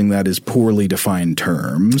disease causing that is poorly defined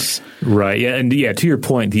terms. Right. Yeah. And to your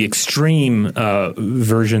point, the extreme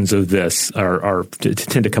versions of this are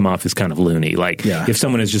tend to come off as kind of loony. Like if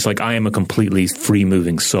someone is just like, I am a completely free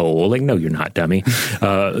moving soul. Like, no, you're not, dummy.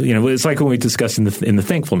 It's like when we discussed in the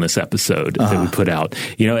thankfulness episode that we put out,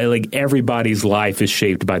 like everybody's life is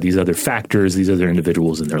shaped by these other factors, these other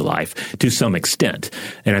individuals in their life to some extent.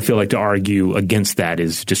 And I feel like to argue against that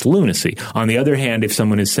is just lunacy. On the other hand, if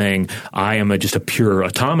someone is saying, I am just a pure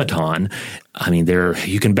automaton, I mean,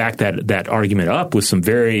 you can back that argument up with some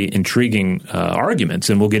very intriguing arguments,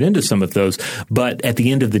 and we'll get into some of those. But at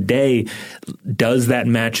the end of the day, does that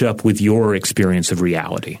match up with your experience of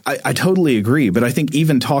reality? I totally agree. But I think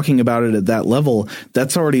even talking about it at that level,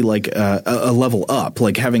 that's already like a level up,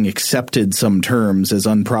 like having accepted some terms as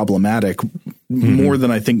unproblematic more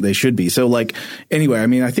than I think they should be. So anyway, I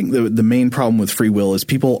mean, I think the main problem with free will is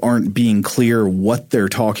people aren't being clear what they're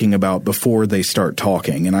talking about before they start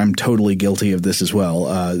talking. And I'm totally guilty of this as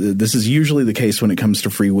well. This is usually the case when it comes to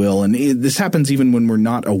free will. And this happens even when we're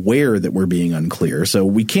not aware that we're being unclear. So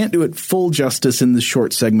we can't do it full justice in this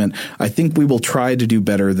short segment. I think we will try to do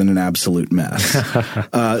better than an absolute mess.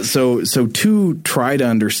 So to try to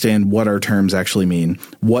understand what our terms actually mean,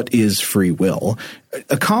 what is free will?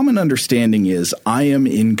 A common understanding is I am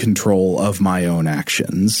in control of my own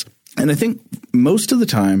actions. And I think most of the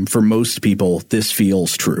time, for most people, this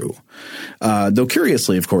feels true. Though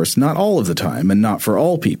curiously, of course, not all of the time and not for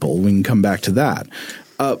all people. We can come back to that.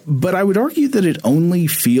 But I would argue that it only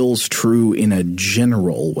feels true in a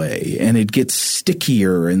general way, and it gets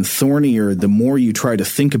stickier and thornier the more you try to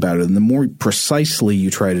think about it and the more precisely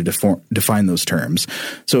you try to define those terms.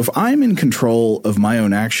 So if I'm in control of my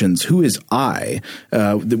own actions, who is I?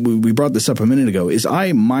 We brought this up a minute ago. Is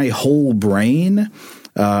I my whole brain?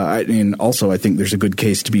 And also, I think there's a good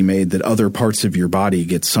case to be made that other parts of your body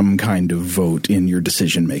get some kind of vote in your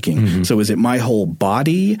decision making. So is it my whole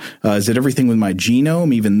body? Is it everything with my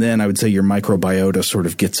genome? Even then, I would say your microbiota sort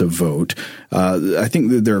of gets a vote. I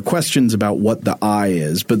think that there are questions about what the I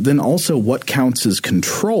is, but then also what counts as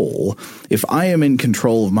control. If I am in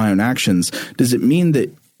control of my own actions, does it mean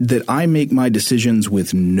that I make my decisions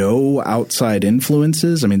with no outside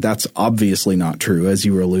influences? I mean, that's obviously not true, as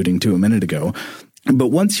you were alluding to a minute ago. But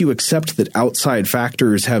once you accept that outside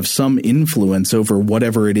factors have some influence over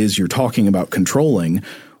whatever it is you're talking about controlling,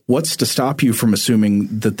 what's to stop you from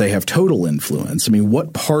assuming that they have total influence? I mean,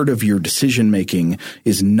 what part of your decision-making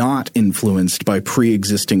is not influenced by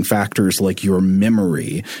pre-existing factors like your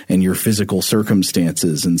memory and your physical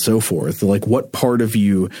circumstances and so forth? Like, what part of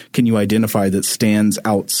you can you identify that stands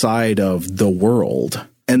outside of the world?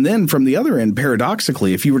 And then from the other end,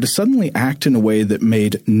 paradoxically, if you were to suddenly act in a way that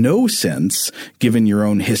made no sense, given your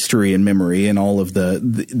own history and memory and all of the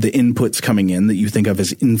inputs coming in that you think of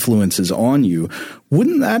as influences on you,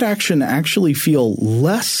 wouldn't that action actually feel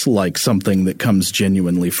less like something that comes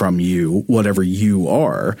genuinely from you, whatever you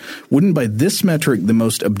are? Wouldn't by this metric, the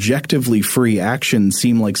most objectively free action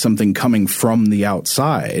seem like something coming from the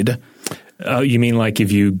outside? You mean like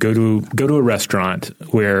if you go to a restaurant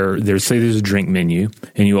where there's a drink menu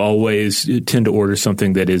and you always tend to order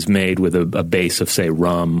something that is made with a base of, say,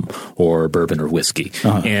 rum or bourbon or whiskey.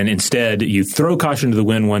 And instead you throw caution to the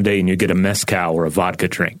wind one day and you get a mezcal or a vodka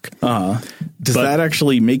drink. Does that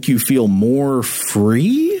actually make you feel more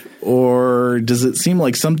free? Or does it seem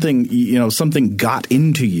like something got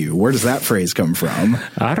into you? Where does that phrase come from?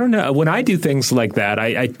 I don't know. When I do things like that,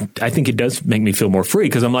 I think it does make me feel more free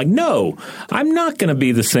because I'm like, no, I'm not going to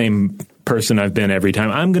be the same person I've been every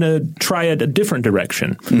time. I'm going to try a different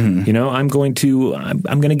direction. Mm-hmm. I'm going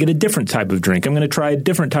to get a different type of drink. I'm going to try a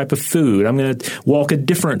different type of food. I'm going to walk a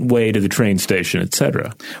different way to the train station,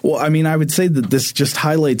 etc. Well, I mean, I would say that this just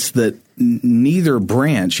highlights that neither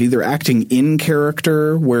branch, either acting in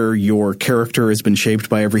character where your character has been shaped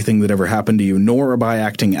by everything that ever happened to you, nor by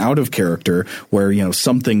acting out of character where,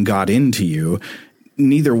 something got into you,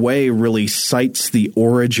 neither way really cites the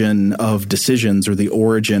origin of decisions or the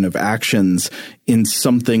origin of actions in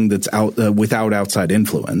something that's without outside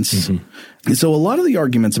influence. Mm-hmm. So a lot of the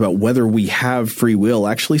arguments about whether we have free will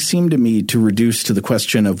actually seem to me to reduce to the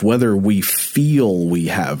question of whether we feel we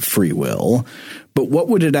have free will. But what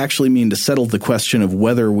would it actually mean to settle the question of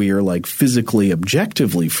whether we are physically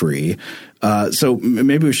objectively free? So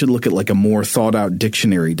maybe we should look at a more thought out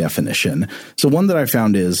dictionary definition. So one that I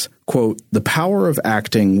found is, quote, the power of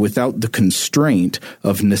acting without the constraint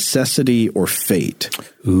of necessity or fate.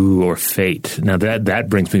 Ooh, or fate. Now that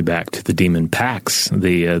brings me back to the demon Pax,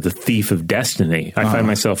 the thief of destiny. I found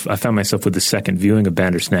myself with the second viewing of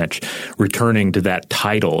Bandersnatch returning to that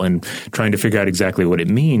title and trying to figure out exactly what it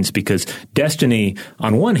means, because destiny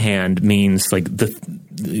on one hand means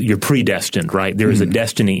you're predestined, right? There is a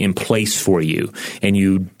destiny in place for you, and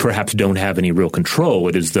you perhaps don't have any real control.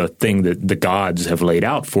 It is the thing that the gods have laid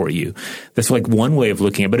out for you. That's one way of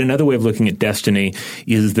looking at it. But another way of looking at destiny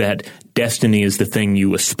is that destiny is the thing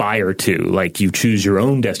you aspire to. You choose your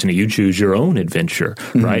own destiny. You choose your own adventure,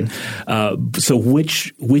 right? So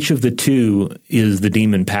which of the two is the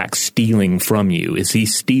demon Pax stealing from you? Is he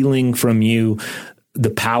stealing from you the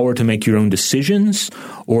power to make your own decisions,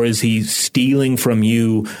 or is he stealing from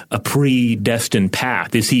you a predestined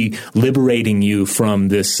path? Is he liberating you from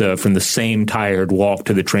from the same tired walk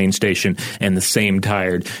to the train station and the same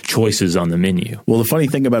tired choices on the menu? Well, the funny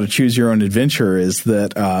thing about a choose your own adventure is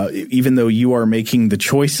that even though you are making the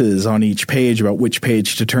choices on each page about which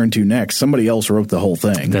page to turn to next, somebody else wrote the whole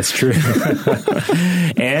thing. That's true.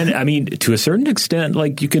 And I mean, to a certain extent,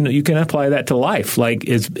 you can apply that to life.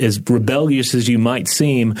 As rebellious as you might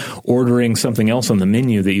seem ordering something else on the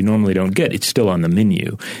menu that you normally don't get, it's still on the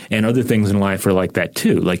menu. And other things in life are like that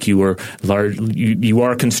too. You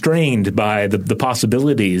are constrained by the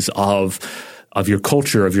possibilities of your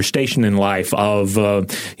culture, of your station in life, of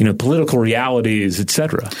political realities,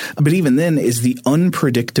 etc. But even then, is the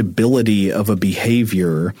unpredictability of a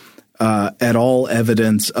behavior at all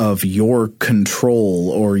evidence of your control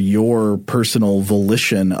or your personal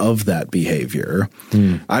volition of that behavior?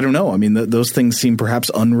 I don't know. I mean, those things seem perhaps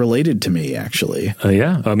unrelated to me, actually.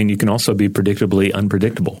 Yeah. I mean, you can also be predictably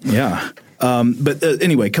unpredictable. Yeah. But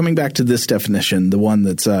anyway, coming back to this definition, the one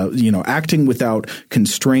that's, acting without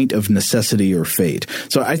constraint of necessity or fate.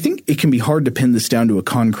 So I think it can be hard to pin this down to a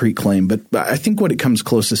concrete claim, but I think what it comes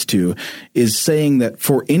closest to is saying that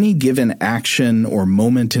for any given action or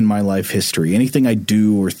moment in my life history, anything I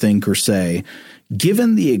do or think or say,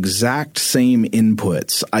 given the exact same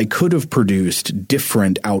inputs, I could have produced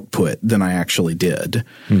different output than I actually did.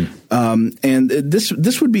 And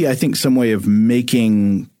this would be, I think, some way of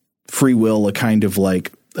making free will a kind of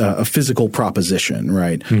a physical proposition,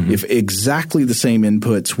 right? Mm-hmm. If exactly the same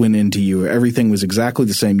inputs went into you, everything was exactly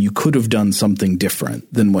the same, you could have done something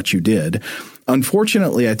different than what you did.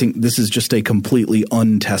 Unfortunately, I think this is just a completely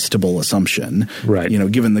untestable assumption. Right.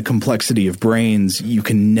 Given the complexity of brains, you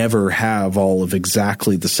can never have all of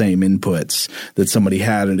exactly the same inputs that somebody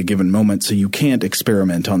had at a given moment, so you can't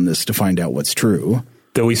experiment on this to find out what's true.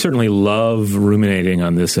 Though we certainly love ruminating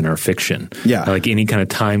on this in our fiction. Yeah. Like any kind of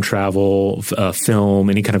time travel film,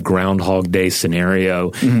 any kind of Groundhog Day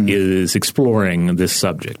scenario is exploring this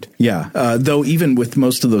subject. Yeah. Though even with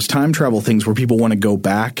most of those time travel things where people want to go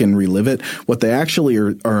back and relive it, what they actually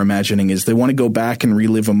are imagining is they want to go back and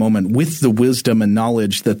relive a moment with the wisdom and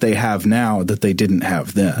knowledge that they have now that they didn't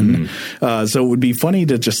have then. So it would be funny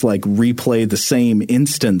to just like replay the same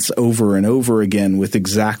instance over and over again with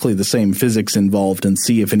exactly the same physics involved and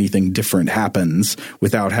see if anything different happens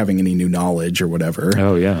without having any new knowledge or whatever.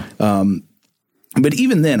 Oh, yeah. But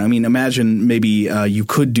even then, I mean, imagine maybe you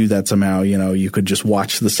could do that somehow. You know, you could just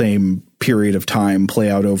watch the same period of time play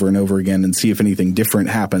out over and over again and see if anything different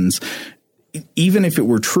happens. Even if it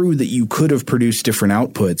were true that you could have produced different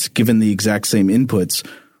outputs given the exact same inputs,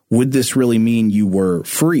 would this really mean you were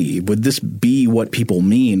free? Would this be what people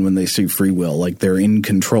mean when they say free will, like they're in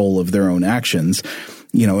control of their own actions?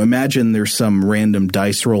 You know, imagine there's some random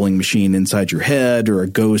dice rolling machine inside your head or a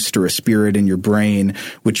ghost or a spirit in your brain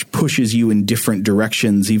which pushes you in different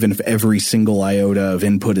directions even if every single iota of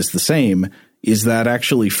input is the same. Is that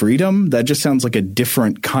actually freedom? That just sounds like a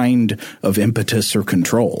different kind of impetus or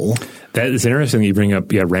control. That is interesting. You bring up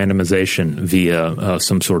randomization via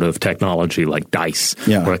some sort of technology like dice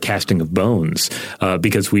or a casting of bones,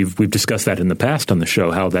 because we've discussed that in the past on the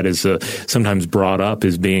show. How that is sometimes brought up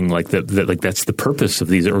as being like that's the purpose of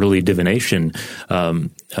these early divination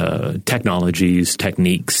technologies,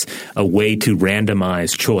 techniques, a way to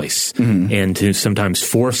randomize choice and to sometimes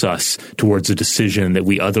force us towards a decision that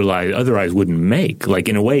we otherwise wouldn't make. Like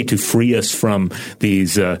in a way to free us from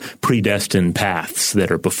these predestined paths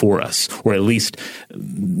that are before us. Or at least,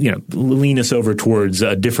 lean us over towards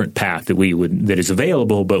a different path that is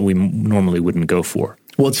available, but we normally wouldn't go for.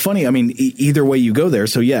 Well, it's funny. I mean, either way you go there.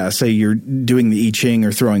 So yeah, say you're doing the I Ching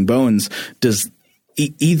or throwing bones. Does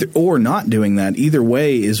either or not doing that? Either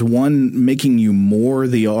way, is one making you more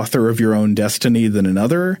the author of your own destiny than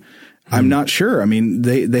another? I'm not sure. I mean,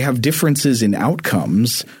 they have differences in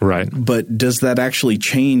outcomes, right? But does that actually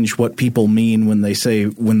change what people mean when they say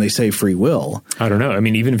free will? I don't know. I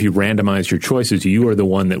mean, even if you randomize your choices, you are the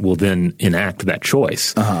one that will then enact that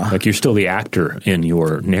choice. Like you're still the actor in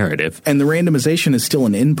your narrative, and the randomization is still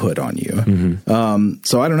an input on you.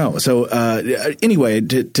 So I don't know. So anyway,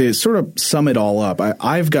 to sort of sum it all up,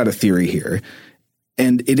 I've got a theory here.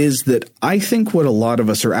 And it is that I think what a lot of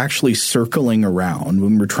us are actually circling around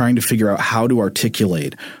when we're trying to figure out how to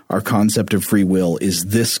articulate our concept of free will is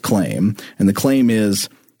this claim. And the claim is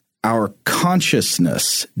our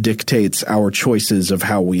consciousness dictates our choices of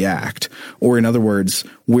how we act. Or in other words,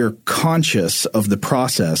 we're conscious of the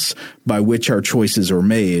process by which our choices are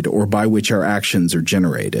made or by which our actions are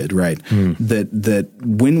generated, right? That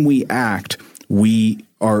when we act, we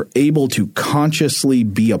are able to consciously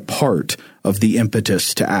be a part of the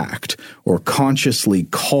impetus to act or consciously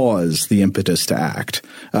cause the impetus to act.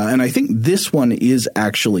 And I think this one is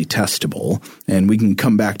actually testable, and we can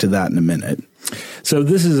come back to that in a minute. So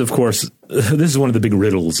this is, of course, one of the big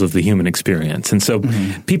riddles of the human experience. And so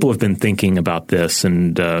people have been thinking about this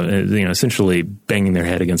and, essentially banging their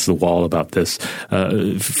head against the wall about this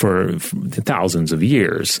for thousands of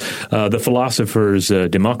years. The philosophers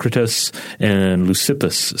Democritus and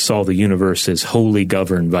Leucippus saw the universe as wholly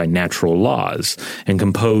governed by natural laws and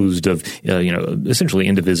composed of, essentially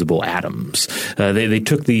indivisible atoms. They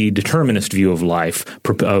took the determinist view of life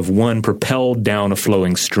of one propelled down a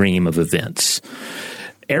flowing stream of events.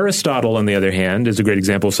 Aristotle, on the other hand, is a great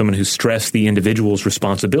example of someone who stressed the individual's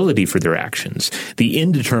responsibility for their actions. The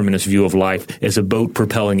indeterminist view of life as a boat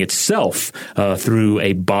propelling itself through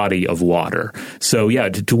a body of water. So, yeah,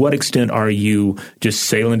 to what extent are you just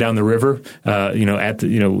sailing down the river,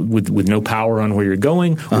 with no power on where you're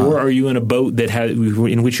going, or are you in a boat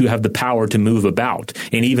in which you have the power to move about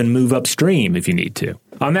and even move upstream if you need to?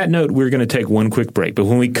 On that note, we're going to take one quick break. But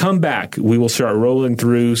when we come back, we will start rolling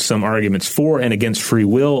through some arguments for and against free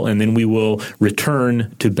will, and then we will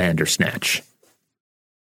return to Bandersnatch.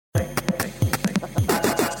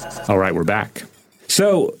 All right, we're back.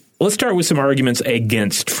 So let's start with some arguments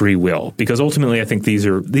against free will, because ultimately I think these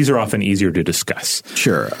are often easier to discuss.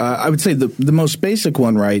 Sure. I would say the most basic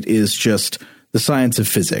one, right, is just the science of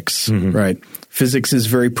physics, right? Physics is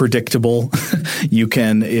very predictable. You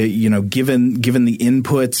can, given the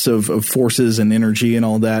inputs of forces and energy and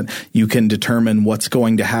all that, you can determine what's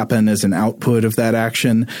going to happen as an output of that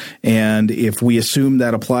action. And if we assume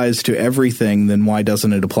that applies to everything, then why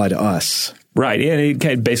doesn't it apply to us? Right. And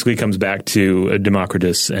it basically comes back to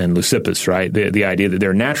Democritus and Leucippus, right? The idea that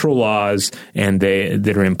there are natural laws and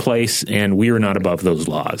that are in place, and we are not above those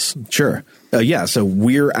laws. Sure. So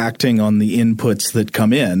we're acting on the inputs that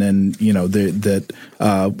come in, and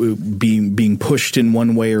being pushed in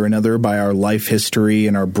one way or another by our life history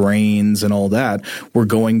and our brains and all that, we're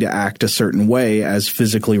going to act a certain way as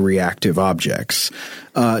physically reactive objects.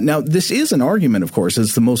 Now, this is an argument, of course.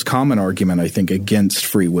 It's the most common argument, I think, against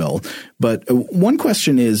free will. But one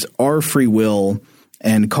question is, are free will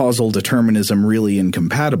and causal determinism really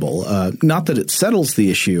incompatible? Not that it settles the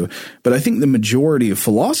issue, but I think the majority of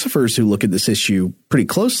philosophers who look at this issue pretty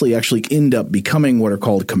closely actually end up becoming what are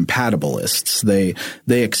called compatibilists.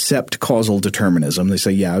 They accept causal determinism. They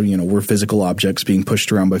say, we're physical objects being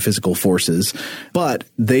pushed around by physical forces, but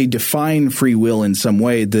they define free will in some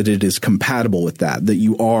way that it is compatible with that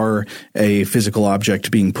you are a physical object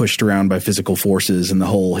being pushed around by physical forces in the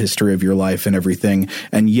whole history of your life and everything,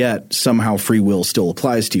 and yet somehow free will still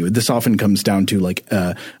applies to you. This often comes down to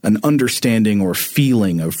an understanding or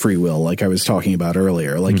feeling of free will, like I was talking about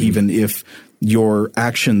earlier. Even if your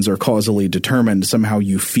actions are causally determined, somehow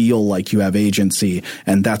you feel like you have agency,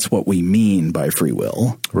 and that's what we mean by free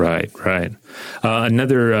will. Right.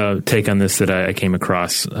 Another take on this that I came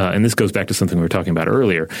across, and this goes back to something we were talking about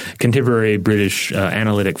earlier, contemporary British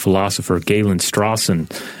analytic philosopher Galen Strawson,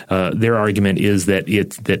 their argument is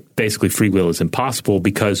that basically free will is impossible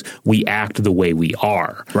because we act the way we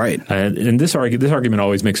are. Right. And this argument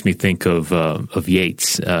always makes me think of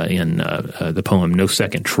Yeats in the poem No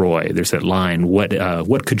Second Troy. There's that line,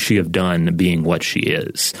 what could she have done being what she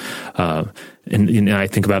is? And I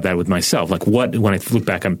think about that with myself. When I look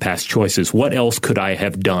back on past choices, what else could I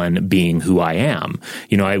have done being who I am?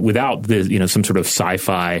 Without some sort of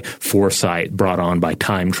sci-fi foresight brought on by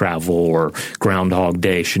time travel or Groundhog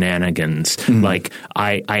Day shenanigans.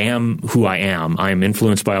 I am who I am. I am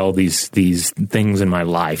influenced by all these things in my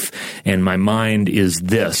life, and my mind is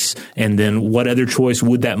this. And then what other choice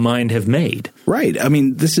would that mind have made? Right. I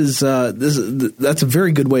mean, that's a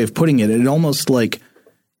very good way of putting it. It almost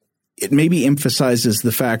it maybe emphasizes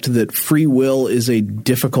the fact that free will is a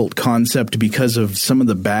difficult concept because of some of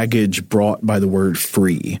the baggage brought by the word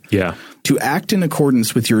free. Yeah. To act in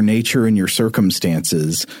accordance with your nature and your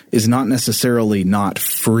circumstances is not necessarily not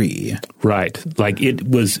free. Right. It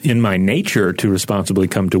was in my nature to responsibly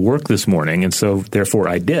come to work this morning, and so therefore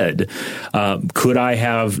I did. Could I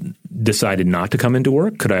have decided not to come into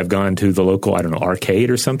work? Could I have gone to the local,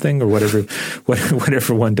 arcade or something, or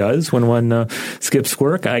whatever one does when one skips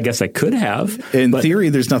work? I guess I could have. In theory,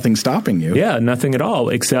 there's nothing stopping you. Yeah, nothing at all,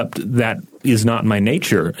 except that is not my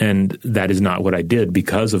nature, and that is not what I did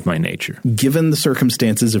because of my nature. Given the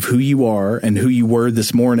circumstances of who you are and who you were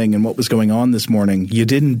this morning and what was going on this morning, you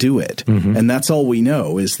didn't do it. Mm-hmm. And that's all we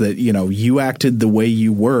know is that, you acted the way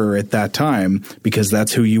you were at that time because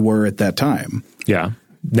that's who you were at that time. Yeah.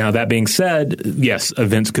 Now, that being said, yes,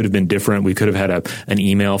 events could have been different. We could have had an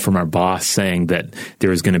email from our boss saying that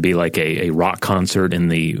there was going to be a rock concert in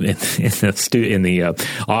the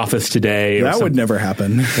office today. That would never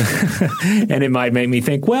happen. And it might make me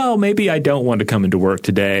think, well, maybe I don't want to come into work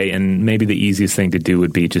today, and maybe the easiest thing to do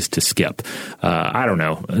would be just to skip. I don't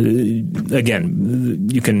know. Again,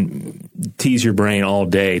 you can tease your brain all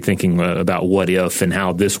day thinking about what if and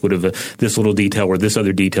how this little detail or this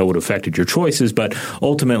other detail would have affected your choices, but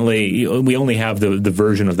ultimately, we only have the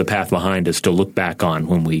version of the path behind us to look back on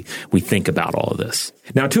when we think about all of this.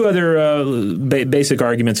 Now, two other basic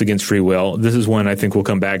arguments against free will. This is one I think we'll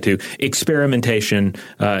come back to. Experimentation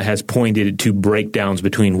has pointed to breakdowns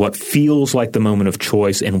between what feels like the moment of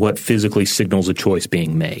choice and what physically signals a choice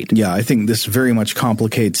being made. Yeah, I think this very much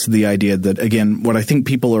complicates the idea that, again, what I think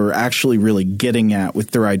people are actually really getting at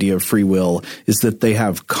with their idea of free will is that they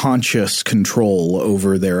have conscious control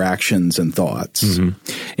over their actions and thoughts.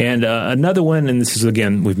 Mm-hmm. And another one, and this is,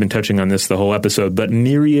 again, we've been touching on this the whole episode, but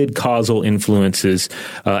myriad causal influences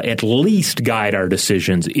at least guide our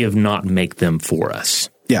decisions, if not make them for us.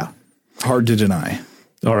 Yeah, hard to deny.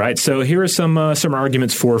 All right, so here are some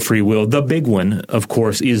arguments for free will. The big one, of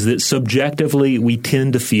course, is that subjectively we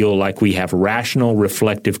tend to feel like we have rational,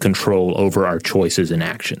 reflective control over our choices and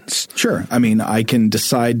actions. Sure. I mean, I can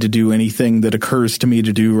decide to do anything that occurs to me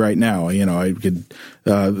to do right now. I could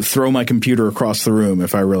throw my computer across the room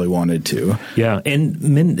if I really wanted to. Yeah, and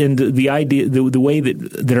the idea, the way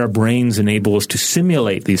that our brains enable us to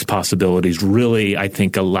simulate these possibilities really, I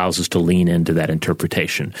think, allows us to lean into that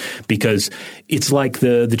interpretation, because it's like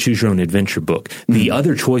the Choose Your Own Adventure book. The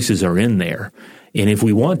other choices are in there. And if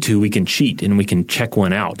we want to, we can cheat and we can check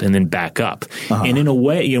one out and then back up. And in a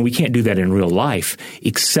way, we can't do that in real life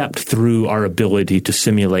except through our ability to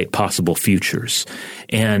simulate possible futures.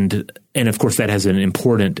 And of course, that has an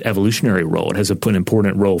important evolutionary role. It has an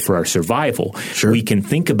important role for our survival. Sure. We can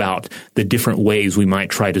think about the different ways we might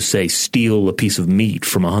try to, say, steal a piece of meat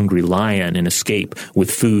from a hungry lion and escape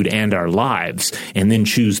with food and our lives, and then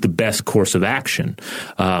choose the best course of action.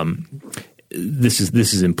 This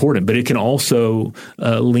is important, but it can also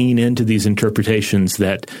lean into these interpretations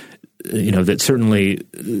that that certainly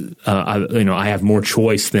I have more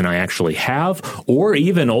choice than I actually have, or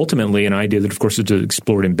even ultimately an idea that, of course, is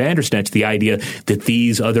explored in Bandersnatch, the idea that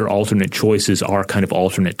these other alternate choices are kind of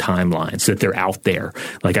alternate timelines, that they're out there.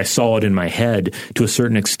 Like I saw it in my head to a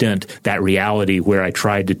certain extent, that reality where I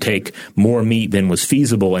tried to take more meat than was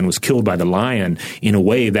feasible and was killed by the lion. In a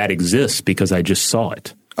way, that exists because I just saw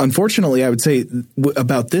it. Unfortunately, I would say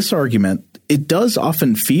about this argument, it does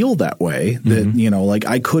often feel that way, that, like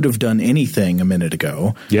I could have done anything a minute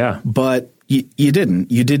ago. Yeah. But you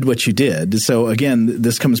didn't. You did what you did. So again,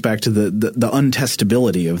 this comes back to the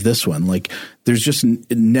untestability of this one. Like there's just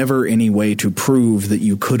never any way to prove that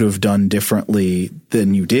you could have done differently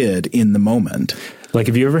than you did in the moment. Like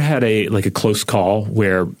have you ever had a close call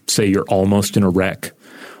where, say, you're almost in a wreck,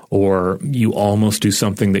 or you almost do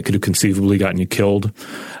something that could have conceivably gotten you killed,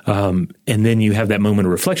 and then you have that moment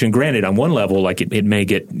of reflection. Granted, on one level, like it may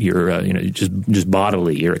get your, just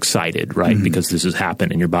bodily, you're excited, right? Because this has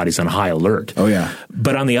happened and your body's on high alert. Oh, yeah.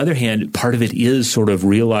 But on the other hand, part of it is sort of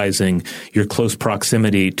realizing your close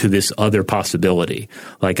proximity to this other possibility.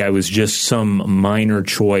 Like I was just some minor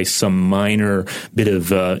choice, some minor bit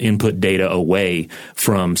of input data away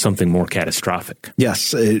from something more catastrophic.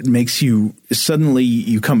 Yes, it makes you suddenly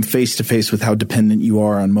you come face to face with how dependent you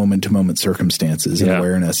are on moment to moment circumstances and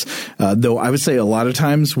awareness. Though I would say a lot of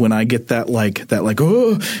times when I get that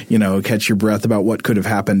catch your breath about what could have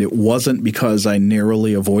happened, it wasn't because I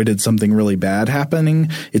narrowly avoided something really bad happening.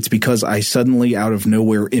 It's because I suddenly out of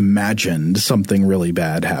nowhere imagined something really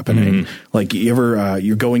bad happening. Like you ever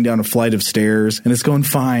you're going down a flight of stairs and it's going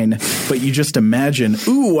fine, but you just imagine,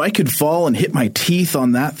 ooh, I could fall and hit my teeth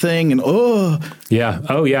on that thing, and yeah.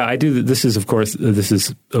 Oh, yeah. I do. This is, of course,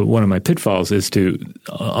 one of my pitfalls is to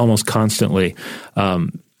almost constantly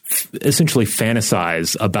essentially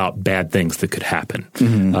fantasize about bad things that could happen.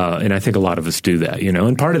 And I think a lot of us do that,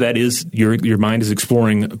 and part of that is your mind is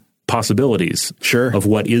exploring possibilities of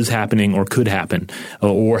what is happening or could happen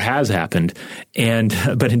or has happened.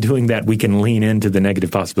 But in doing that, we can lean into the negative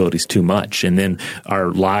possibilities too much. And then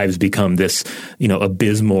our lives become this,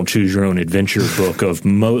 abysmal choose your own adventure book of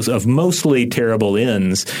mostly terrible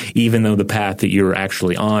ends, even though the path that you're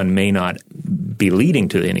actually on may not be leading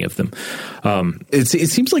to any of them. It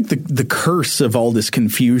seems like the curse of all this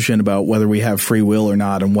confusion about whether we have free will or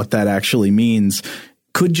not and what that actually means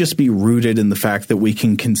could just be rooted in the fact that we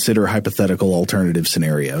can consider hypothetical alternative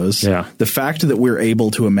scenarios. Yeah. The fact that we're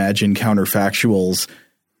able to imagine counterfactuals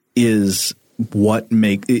is what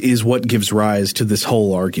gives rise to this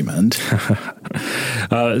whole argument.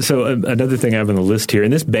 So another thing I have on the list here,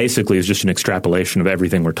 and this basically is just an extrapolation of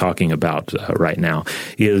everything we're talking about right now,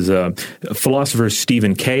 is philosophers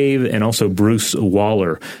Stephen Cave and also Bruce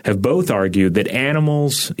Waller have both argued that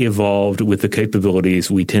animals evolved with the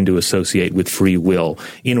capabilities we tend to associate with free will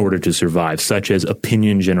in order to survive, such as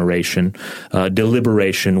opinion generation,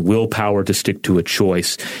 deliberation, willpower to stick to a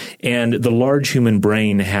choice, and the large human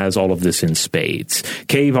brain has all of this in spades.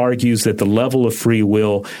 Cave argues that the level of free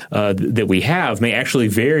will that we have may actually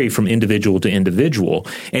vary from individual to individual,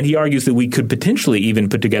 and he argues that we could potentially even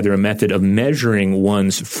put together a method of measuring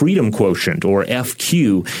one's freedom quotient, or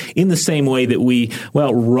FQ, in the same way that we,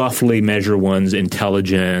 roughly measure one's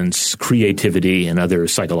intelligence, creativity, and other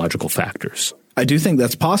psychological factors. I do think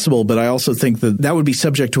that's possible, but I also think that would be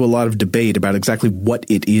subject to a lot of debate about exactly what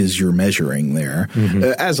it is you're measuring there,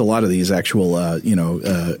 as a lot of these actual,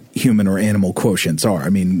 human or animal quotients are. I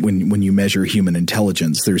mean, when you measure human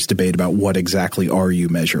intelligence, there's debate about what exactly are you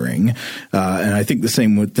measuring. And I think the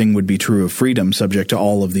same thing would be true of freedom, subject to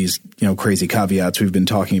all of these, crazy caveats we've been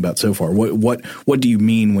talking about so far. What do you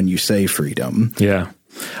mean when you say freedom? Yeah.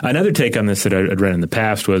 Another take on this that I'd read in the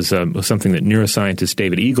past was something that neuroscientist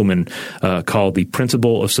David Eagleman called the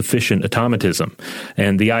principle of sufficient automatism.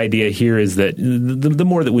 And the idea here is that the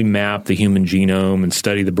more that we map the human genome and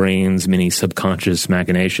study the brain's many subconscious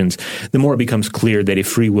machinations, the more it becomes clear that if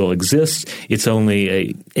free will exists, it's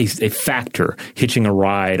only a factor hitching a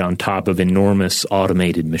ride on top of enormous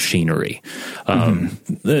automated machinery.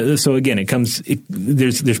 So again,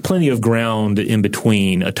 there's plenty of ground in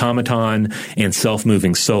between automaton and self-moving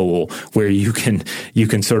moving soul, where you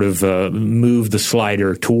can sort of move the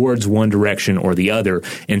slider towards one direction or the other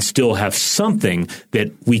and still have something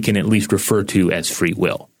that we can at least refer to as free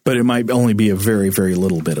will. But it might only be a very, very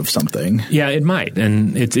little bit of something. Yeah, it might.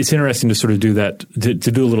 And it's interesting to sort of do that, to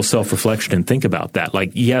do a little self-reflection and think about that. Like,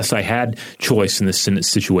 yes, I had choice in this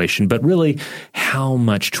situation, but really, how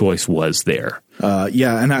much choice was there?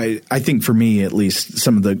 And I think for me, at least,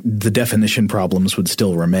 some of the definition problems would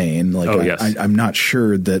still remain. Like, I'm not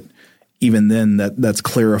sure that even then that's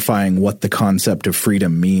clarifying what the concept of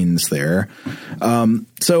freedom means there.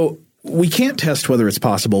 So we can't test whether it's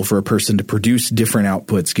possible for a person to produce different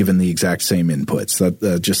outputs given the exact same inputs.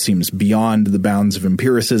 That just seems beyond the bounds of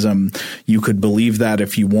empiricism. You could believe that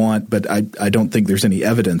if you want, but I don't think there's any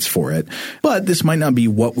evidence for it. But this might not be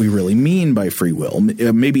what we really mean by free will.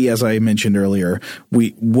 Maybe, as I mentioned earlier,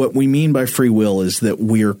 what we mean by free will is that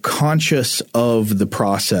we're conscious of the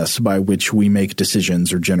process by which we make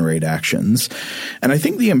decisions or generate actions. And I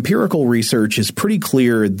think the empirical research is pretty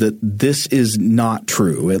clear that this is not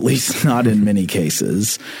true, at least not in many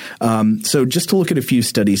cases. So just to look at a few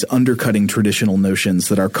studies undercutting traditional notions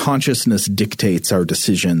that our consciousness dictates our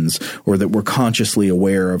decisions, or that we're consciously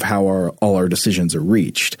aware of how all our decisions are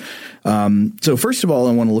reached. So first of all,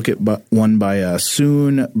 I want to look at one by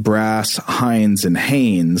Soon, Brass, Hines, and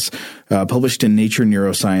Haynes, published in Nature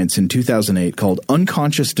Neuroscience in 2008, called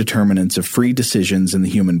Unconscious Determinants of Free Decisions in the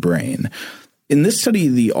Human Brain. In this study,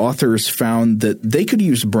 the authors found that they could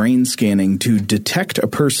use brain scanning to detect a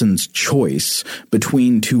person's choice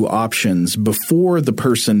between two options before the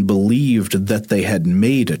person believed that they had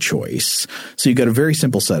made a choice. So you got a very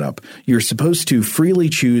simple setup. You're supposed to freely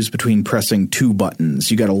choose between pressing two buttons.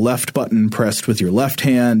 You got a left button pressed with your left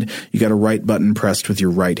hand. You got a right button pressed with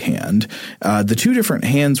your right hand. The two different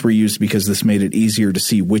hands were used because this made it easier to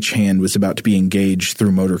see which hand was about to be engaged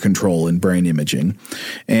through motor control and brain imaging.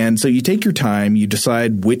 And so you take your time. You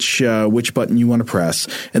decide which button you want to press,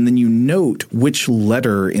 and then you note which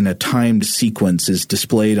letter in a timed sequence is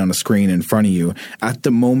displayed on a screen in front of you at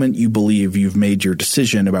the moment you believe you've made your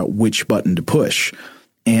decision about which button to push.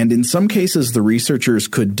 And in some cases, the researchers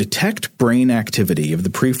could detect brain activity of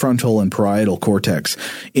the prefrontal and parietal cortex,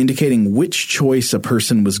 indicating which choice a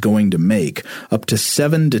person was going to make up to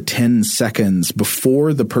 7 to 10 seconds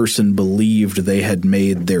before the person believed they had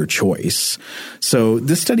made their choice. So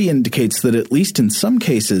this study indicates that at least in some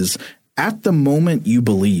cases, at the moment you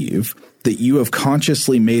believe that you have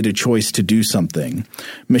consciously made a choice to do something,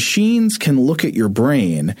 machines can look at your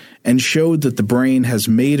brain and show that the brain has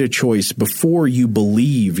made a choice before you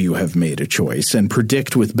believe you have made a choice, and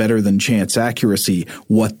predict with better than chance accuracy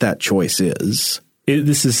what that choice is.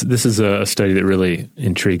 This is a study that really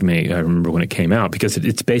intrigued me. I remember when it came out, because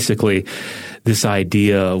it's basically this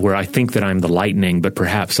idea where I think that I'm the lightning, but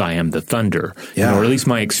perhaps I am the thunder, or at least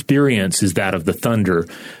my experience is that of the thunder.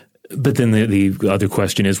 But then the other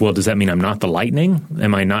question is, well, does that mean I'm not the lightning?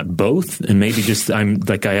 Am I not both? And maybe just I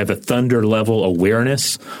have a thunder level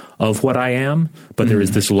awareness of what I am, but there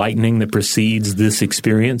is this lightning that precedes this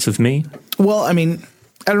experience of me? Well, I mean,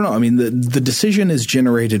 I don't know. I mean, the decision is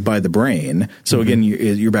generated by the brain. So again,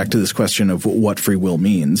 you're back to this question of what free will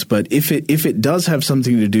means. But if it does have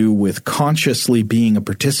something to do with consciously being a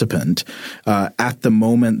participant at the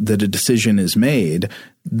moment that a decision is made,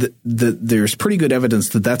 there's pretty good evidence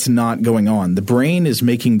that that's not going on. The brain is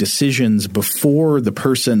making decisions before the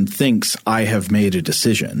person thinks I have made a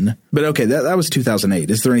decision. But okay, that was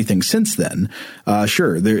 2008. Is there anything since then?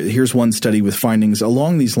 Sure. Here's one study with findings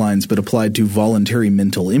along these lines, but applied to voluntary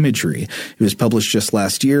mental imagery. It was published just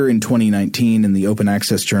last year in 2019 in the open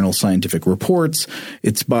access journal Scientific Reports.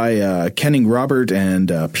 It's by Kenning Robert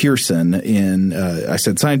and Pearson in, I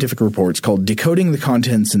said Scientific Reports, called Decoding the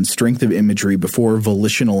Contents and Strength of Imagery Before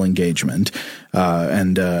Volitional Engagement.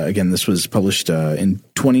 Again, this was published in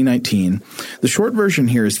 2019. The short version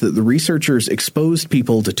here is that the researchers exposed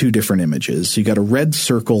people to two different images. So you got a red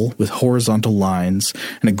circle with horizontal lines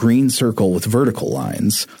and a green circle with vertical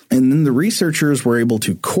lines. And then the researchers were able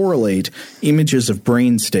to correlate images of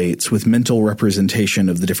brain states with mental representation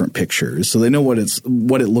of the different pictures. So they know what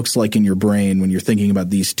it looks like in your brain when you're thinking about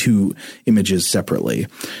these two images separately.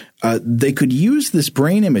 They could use this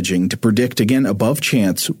brain imaging to predict, again, above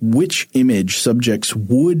chance, which image subjects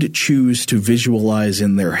would choose to visualize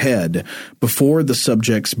in their head before the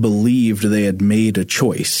subjects believed they had made a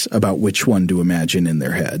choice about which one to imagine in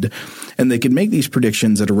their head. And they could make these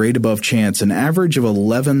predictions at a rate above chance, an average of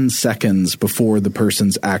 11 seconds before the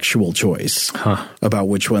person's actual choice about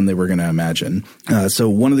which one they were going to imagine. So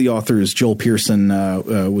one of the authors, Joel Pearson,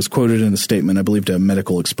 was quoted in a statement, I believe, to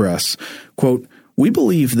Medical Express, quote, We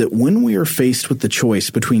believe that when we are faced with the choice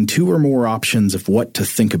between two or more options of what to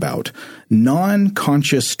think about,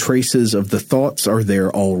 non-conscious traces of the thoughts are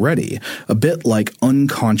there already, a bit like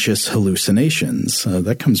unconscious hallucinations.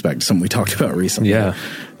 That comes back to something we talked about recently. Yeah.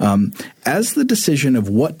 As the decision of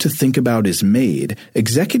what to think about is made,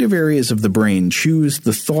 executive areas of the brain choose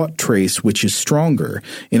the thought trace which is stronger.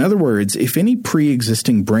 In other words, if any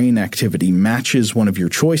pre-existing brain activity matches one of your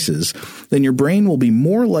choices, then your brain will be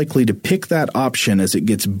more likely to pick that option as it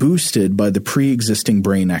gets boosted by the pre-existing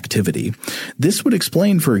brain activity. This would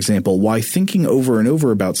explain, for example, why thinking over and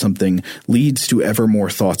over about something leads to ever more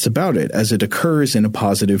thoughts about it, as it occurs in a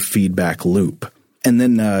positive feedback loop. And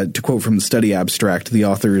then, to quote from the study abstract, the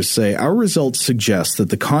authors say, our results suggest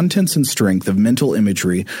that the contents and strength of mental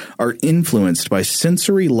imagery are influenced by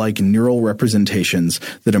sensory-like neural representations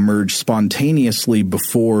that emerge spontaneously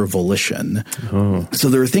before volition. Oh. So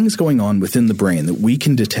there are things going on within the brain that we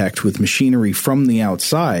can detect with machinery from the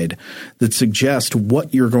outside that suggest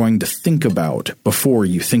what you're going to think about before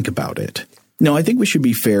you think about it. Now, I think we should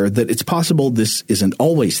be fair that it's possible this isn't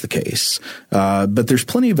always the case, but there's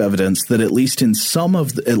plenty of evidence that at least in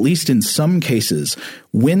some cases,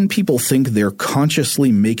 when people think they're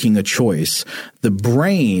consciously making a choice, the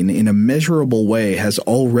brain in a measurable way has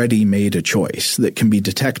already made a choice that can be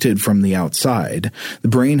detected from the outside. The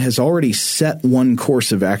brain has already set one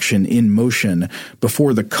course of action in motion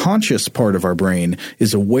before the conscious part of our brain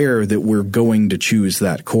is aware that we're going to choose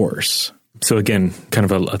that course. So again, kind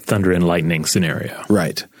of a thunder and lightning scenario.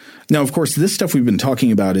 Right. Now, of course, this stuff we've been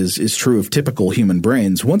talking about is true of typical human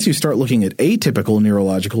brains. Once you start looking at atypical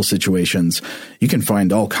neurological situations, you can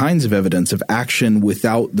find all kinds of evidence of action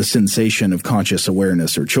without the sensation of conscious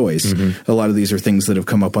awareness or choice. Mm-hmm. A lot of these are things that have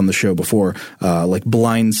come up on the show before, like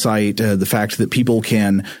blind sight, the fact that people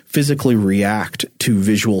can physically react to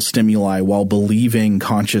visual stimuli while believing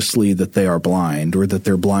consciously that they are blind or that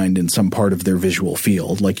they're blind in some part of their visual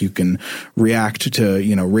field. Like you can react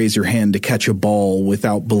to, raise your hand to catch a ball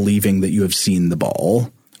without believing that you have seen the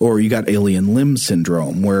ball. Or you got alien limb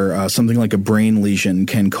syndrome, where something like a brain lesion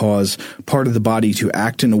can cause part of the body to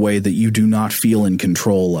act in a way that you do not feel in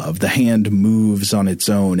control of. The hand moves on its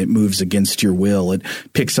own. It moves against your will. It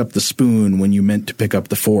picks up the spoon when you meant to pick up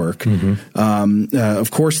the fork. Mm-hmm. Of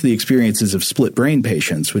course, the experiences of split brain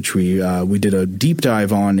patients, which we did a deep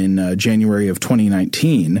dive on in January of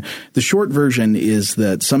 2019. The short version is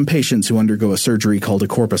that some patients who undergo a surgery called a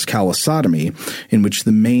corpus callosotomy, in which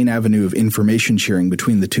the main avenue of information sharing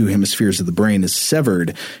between the two hemispheres of the brain is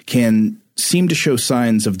severed, can seem to show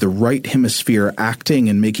signs of the right hemisphere acting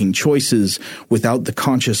and making choices without the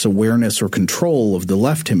conscious awareness or control of the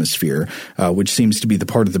left hemisphere, which seems to be the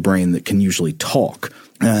part of the brain that can usually talk.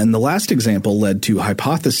 And the last example led to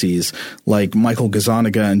hypotheses like Michael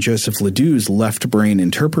Gazzaniga and Joseph Ledoux's left brain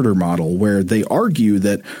interpreter model, where they argue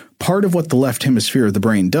that part of what the left hemisphere of the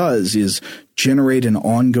brain does is generate an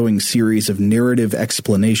ongoing series of narrative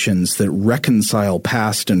explanations that reconcile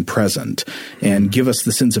past and present and give us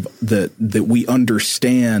the sense of that we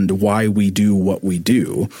understand why we do what we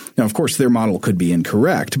do. Now, of course, their model could be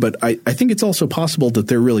incorrect, but I think it's also possible that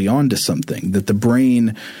they're really onto something, that the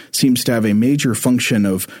brain seems to have a major function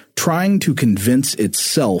of trying to convince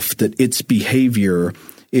itself that its behavior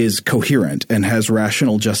is coherent and has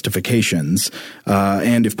rational justifications,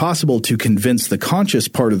 and if possible, to convince the conscious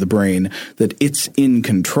part of the brain that it's in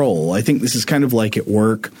control. I think this is kind of like at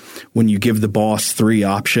work when you give the boss 3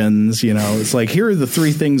 options. It's like, here are the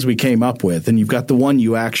 3 things we came up with, and you've got the one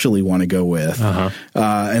you actually want to go with,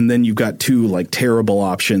 and then you've got 2 like terrible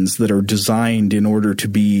options that are designed in order to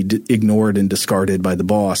be ignored and discarded by the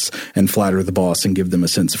boss and flatter the boss and give them a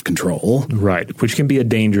sense of control. Right, which can be a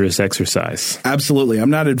dangerous exercise. Absolutely. I'm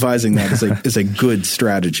not advising that as a good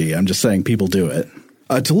strategy. I'm just saying people do it.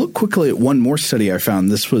 To look quickly at one more study I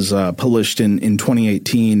found, this was published in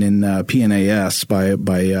 2018 in PNAS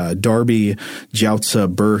by Darby,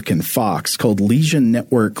 Joutza, Burke, and Fox, called Lesion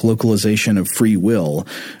Network Localization of Free Will.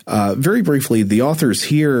 Very briefly, the authors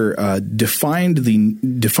here defined the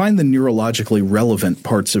neurologically relevant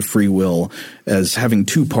parts of free will as having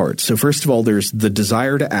 2 parts. So first of all, there's the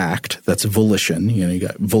desire to act. That's volition. You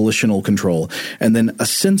got volitional control. And then a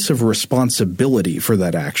sense of responsibility for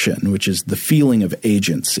that action, which is the feeling of agency.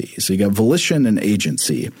 So you got volition and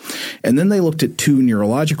agency. And then they looked at 2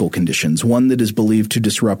 neurological conditions, one that is believed to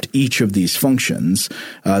disrupt each of these functions.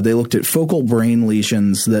 They looked at focal brain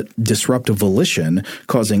lesions that disrupt volition,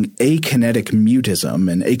 causing akinetic mutism.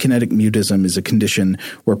 And akinetic mutism is a condition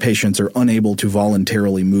where patients are unable to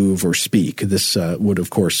voluntarily move or speak. This would, of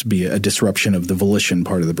course, be a disruption of the volition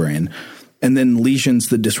part of the brain. and then lesions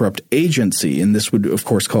that disrupt agency. And this would, of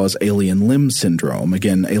course, cause alien limb syndrome.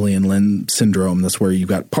 Again, alien limb syndrome, that's where you've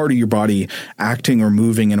got part of your body acting or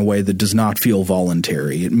moving in a way that does not feel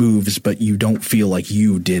voluntary. It moves, but you don't feel like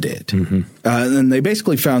you did it. Mm-hmm. And they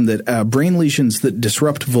basically found that brain lesions that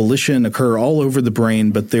disrupt volition occur all over the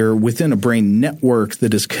brain, but they're within a brain network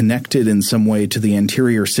that is connected in some way to the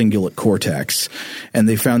anterior cingulate cortex. And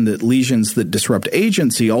they found that lesions that disrupt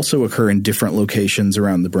agency also occur in different locations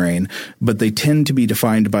around the brain, but they tend to be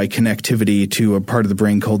defined by connectivity to a part of the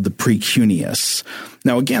brain called the precuneus.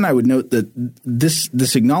 Now, again, I would note that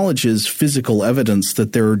this acknowledges physical evidence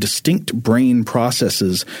that there are distinct brain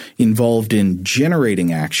processes involved in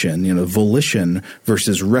generating action, volition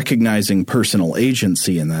versus recognizing personal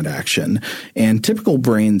agency in that action. And typical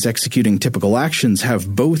brains executing typical actions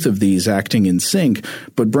have both of these acting in sync,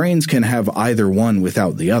 but brains can have either one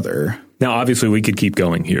without the other. Now, obviously, we could keep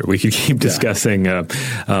going here. We could keep discussing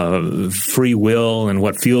free will and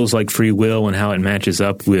what feels like free will and how it matches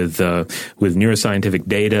up with neuroscientific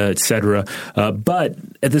data, et cetera. But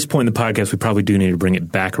at this point in the podcast, we probably do need to bring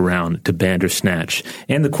it back around to Bandersnatch.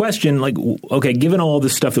 And the question, okay, given all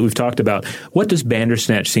this stuff that we've talked about, what does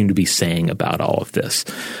Bandersnatch seem to be saying about all of this?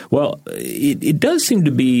 Well, it does seem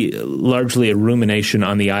to be largely a rumination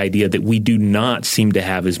on the idea that we do not seem to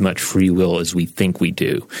have as much free will as we think we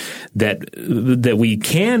do. That we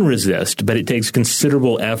can resist, but it takes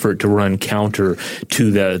considerable effort to run counter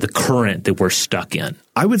to the current that we're stuck in.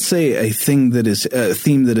 I would say a theme that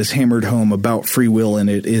is hammered home about free will in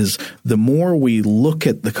it is the more we look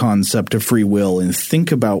at the concept of free will and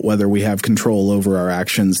think about whether we have control over our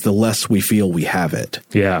actions, the less we feel we have it.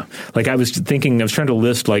 Yeah. I was trying to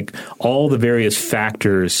list all the various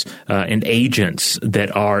factors and agents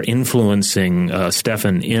that are influencing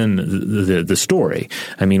Stefan in the story.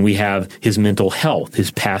 I mean, we have his mental health,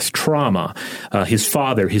 his past trauma, his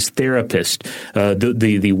father, his therapist,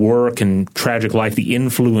 the work and tragic life, the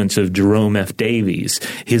influence of Jerome F. Davies,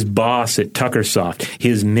 his boss at Tuckersoft,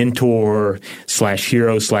 his mentor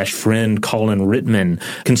 /hero /friend Colin Rittman,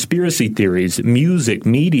 conspiracy theories, music,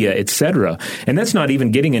 media, etc. And that's not even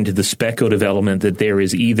getting into the speculative element that there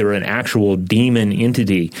is either an actual demon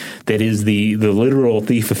entity that is the literal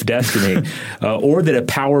thief of destiny, or that a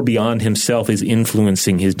power beyond himself is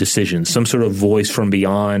influencing his decisions, some sort of voice from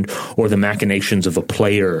beyond, or the machinations of a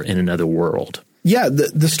player in another world. Yeah,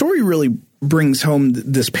 the story really brings home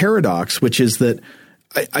this paradox, which is that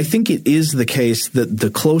I think it is the case that the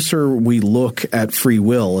closer we look at free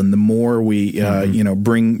will and the more we,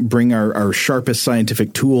 bring our sharpest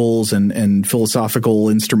scientific tools and philosophical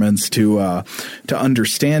instruments to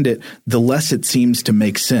understand it, the less it seems to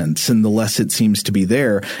make sense and the less it seems to be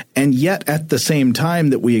there. And yet at the same time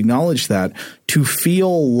that we acknowledge that, to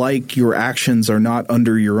feel like your actions are not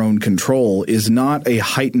under your own control is not a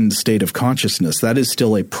heightened state of consciousness. That is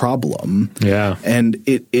still a problem. Yeah. And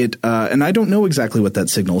and I don't know exactly what that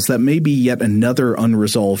signals. That may be yet another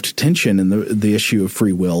unresolved tension in the issue of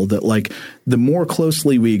free will, that the more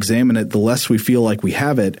closely we examine it, the less we feel like we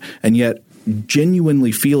have it. And yet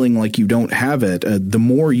genuinely feeling like you don't have it, the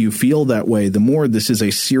more you feel that way, the more this is a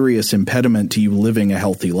serious impediment to you living a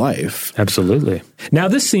healthy life. Absolutely. Now,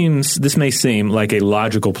 this may seem like a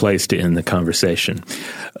logical place to end the conversation,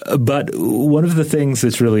 but one of the things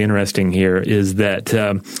that's really interesting here is that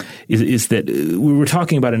we were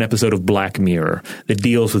talking about an episode of Black Mirror that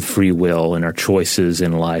deals with free will and our choices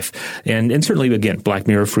in life, and certainly, again, Black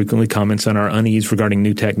Mirror frequently comments on our unease regarding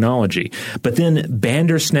new technology. But then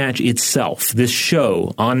Bandersnatch itself, this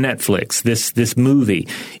show on Netflix, this movie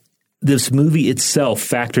itself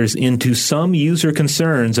factors into some user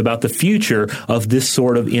concerns about the future of this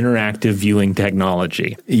sort of interactive viewing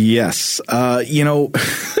technology. Yes.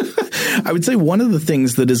 I would say one of the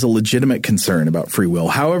things that is a legitimate concern about free will,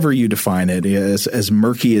 however you define it, as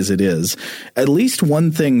murky as it is, at least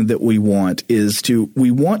one thing that we want to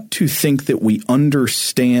think that we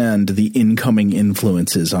understand the incoming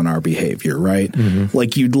influences on our behavior, right?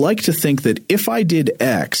 Mm-hmm. You'd like to think that if I did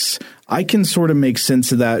X, I can sort of make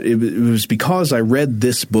sense of that. It was because I read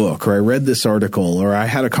this book or I read this article or I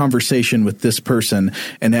had a conversation with this person,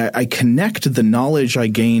 and I connect the knowledge I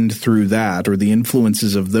gained through that or the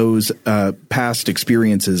influences of those past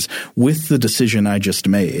experiences with the decision I just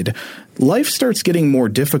made. Life starts getting more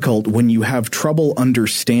difficult when you have trouble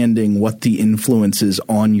understanding what the influences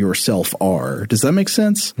on yourself are. Does that make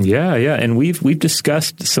sense? Yeah. And we've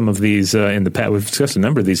discussed some of these in the past. We've discussed a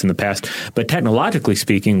number of these in the past. But technologically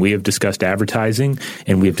speaking, we have discussed advertising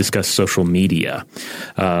and we have discussed social media,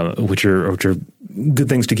 which are good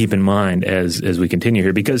things to keep in mind as we continue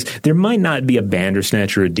here, because there might not be a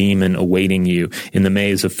Bandersnatch or a demon awaiting you in the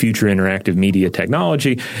maze of future interactive media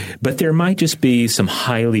technology, but there might just be some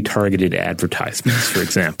highly targeted advertisements, for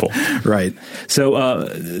example. Right. So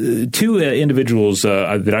two individuals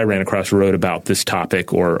that I ran across wrote about this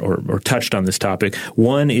topic or touched on this topic.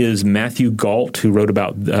 One is Matthew Galt, who wrote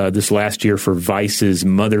about this last year for Vice's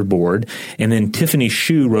Motherboard, and then Tiffany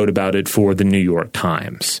Shu wrote about it for the New York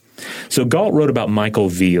Times. So Galt wrote about Michael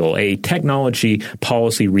Veal, a technology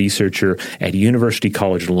policy researcher at University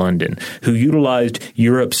College London, who utilized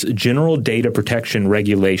Europe's General Data Protection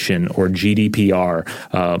Regulation, or GDPR,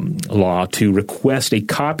 law to request a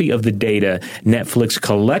copy of the data Netflix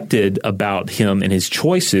collected about him and his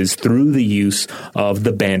choices through the use of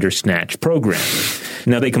the Bandersnatch program.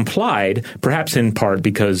 Now, they complied, perhaps in part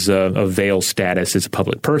because of Veal's status as a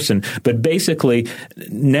public person, but basically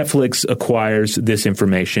Netflix acquires this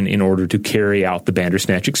information in order to carry out the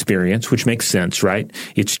Bandersnatch experience, which makes sense, right?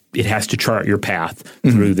 It has to chart your path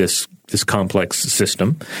through this complex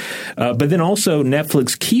system. But then also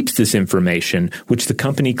Netflix keeps this information, which the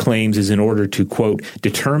company claims is in order to, quote,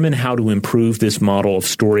 determine how to improve this model of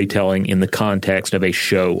storytelling in the context of a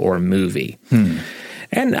show or movie.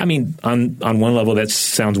 And, I mean, on one level, that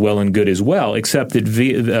sounds well and good as well, except that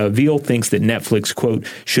Veal thinks that Netflix, quote,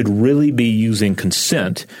 should really be using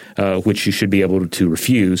consent, which you should be able to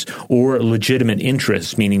refuse, or legitimate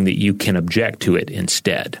interest, meaning that you can object to it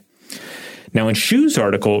instead. Now, in Shu's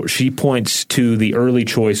article, she points to the early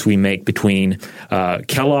choice we make between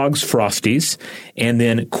Kellogg's Frosties and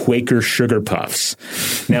then Quaker Sugar Puffs.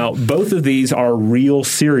 Now, both of these are real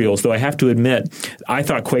cereals, though I have to admit, I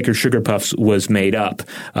thought Quaker Sugar Puffs was made up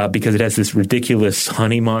because it has this ridiculous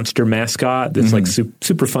honey monster mascot that's like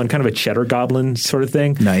super fun, kind of a cheddar goblin sort of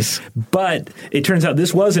thing. Nice. But it turns out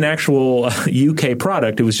this was an actual UK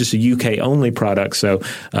product. It was just a UK-only product, so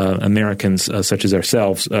Americans such as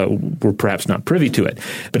ourselves were perhaps not privy to it.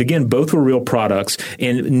 But again, both were real products,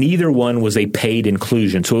 and neither one was a paid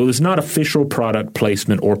inclusion. So it was not official product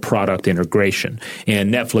placement or product integration.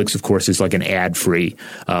 And Netflix, of course, is like an ad-free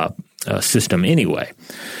system anyway.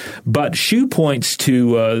 But Shu points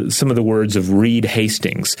to some of the words of Reed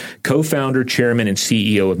Hastings, co-founder, chairman, and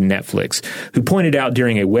CEO of Netflix, who pointed out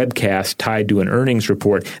during a webcast tied to an earnings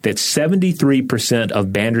report that 73%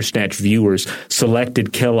 of Bandersnatch viewers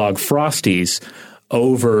selected Kellogg Frosties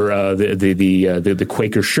over the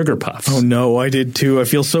Quaker Sugar Puffs. Oh, no, I did too. I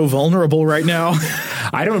feel so vulnerable right now.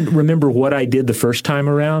 I don't remember what I did the first time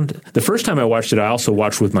around. The first time I watched it, I also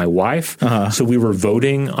watched with my wife. So we were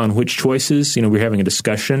voting on which choices. You know, we were having a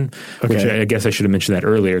discussion, which I guess I should have mentioned that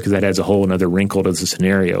earlier because that adds a whole another wrinkle to the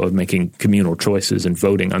scenario of making communal choices and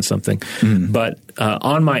voting on something. But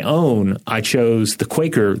on my own, I chose the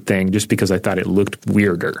Quaker thing just because I thought it looked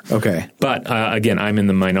weirder. Okay. But again, I'm in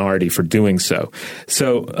the minority for doing so.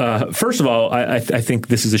 So first of all, I think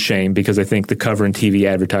this is a shame because I think the cover and TV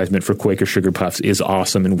advertisement for Quaker Sugar Puffs is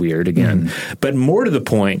awesome and weird again. But more to the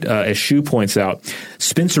point, as Shu points out,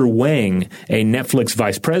 Spencer Wang, a Netflix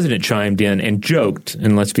vice president, chimed in and joked,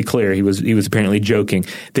 and let's be clear, he was apparently joking,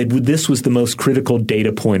 that this was the most critical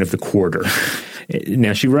data point of the quarter.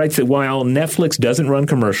 Now, she writes that while Netflix doesn't run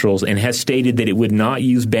commercials and has stated that it would not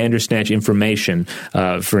use Bandersnatch information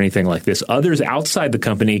for anything like this, others outside the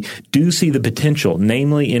company do see the potential,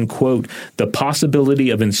 namely in, quote, the possibility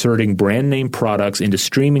of inserting brand name products into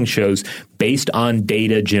streaming shows based on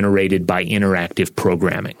data generated by interactive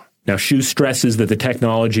programming. Now, Shu stresses that the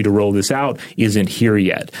technology to roll this out isn't here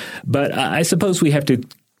yet. But I suppose we have to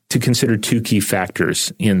consider two key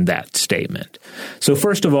factors in that statement. So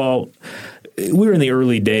first of all, we're in the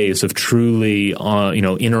early days of truly,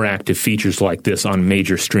 interactive features like this on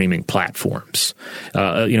major streaming platforms.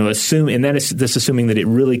 That's assuming that it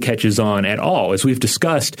really catches on at all. As we've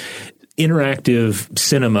discussed, interactive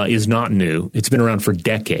cinema is not new. It's been around for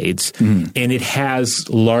decades, and it has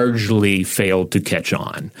largely failed to catch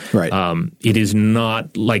on. Right. It is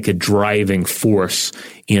not like a driving force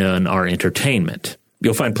in our entertainment.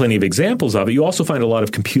 You'll find plenty of examples of it. You also find a lot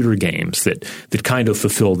of computer games that kind of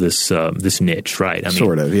fulfill this niche, right? I mean,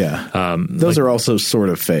 sort of, yeah. Those are also sort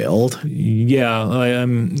of failed. Yeah, I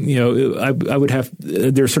would have.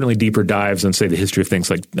 There are certainly deeper dives on, say, the history of things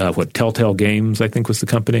like Telltale Games, I think was the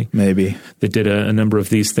company maybe that did a number of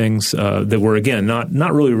these things that were again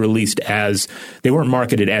not really released as they weren't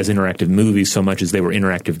marketed as interactive movies so much as they were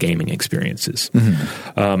interactive gaming experiences.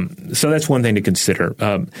 So that's one thing to consider.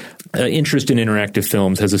 Interest in interactive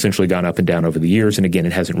films has essentially gone up and down over the years. And again,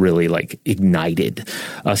 it hasn't really like ignited.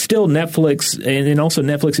 Still, Netflix and also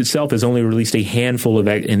Netflix itself has only released a handful of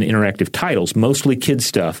interactive titles, mostly kids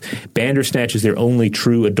stuff. Bandersnatch is their only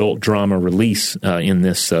true adult drama release in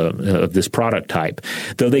this of this product type,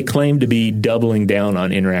 though they claim to be doubling down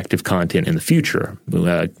on interactive content in the future.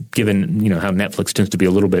 Given how Netflix tends to be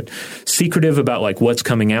a little bit secretive about like what's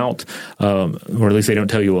coming out, or at least they don't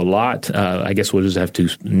tell you a lot. I guess we'll just have to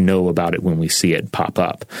know about it when we see it pop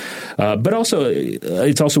up. But also,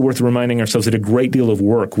 it's also worth reminding ourselves that a great deal of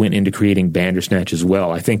work went into creating Bandersnatch as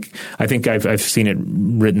well. I think I've seen it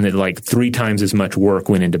written that like 3 times as much work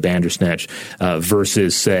went into Bandersnatch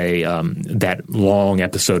versus, say, that long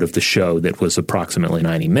episode of the show that was approximately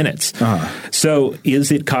 90 minutes. So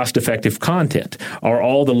is it cost-effective content? Are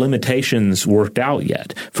all the limitations worked out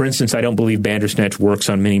yet? For instance, I don't believe Bandersnatch works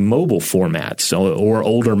on many mobile formats or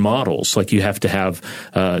older models. Like you have to have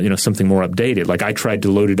something more updated. Like I tried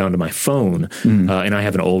to load it onto my phone, and I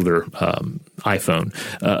have an older iPhone.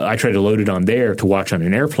 I tried to load it on there to watch on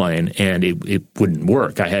an airplane, and it wouldn't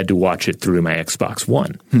work. I had to watch it through my Xbox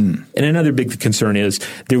One. And another big concern is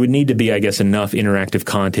there would need to be, I guess, enough interactive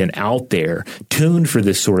content out there tuned for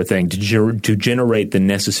this sort of thing to generate the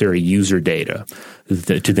necessary user data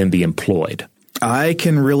to then be employed. I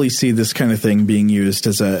can really see this kind of thing being used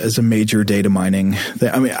as a major data mining.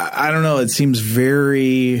 I mean, I don't know. It seems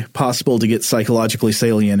very possible to get psychologically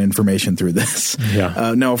salient information through this.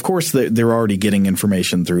 Yeah. Now, of course, they're already getting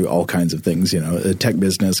information through all kinds of things. A tech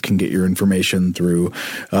business can get your information through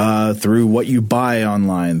what you buy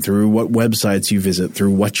online, through what websites you visit,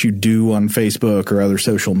 through what you do on Facebook or other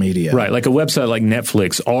social media. Right. Like a website like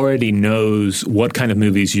Netflix already knows what kind of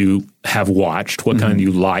movies you have watched, what kind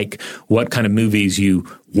you like, what kind of movies you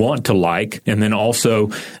want to like, and then also,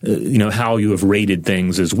 how you have rated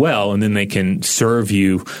things as well. And then they can serve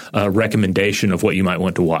you a recommendation of what you might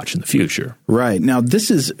want to watch in the future. Right. Now,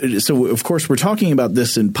 so of course, we're talking about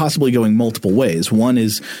this and possibly going multiple ways. One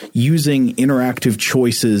is using interactive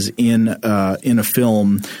choices in a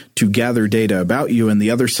film to gather data about you. And the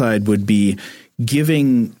other side would be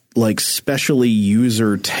giving like specially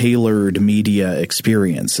user-tailored media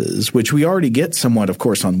experiences, which we already get somewhat, of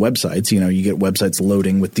course, on websites. You get websites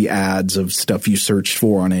loading with the ads of stuff you searched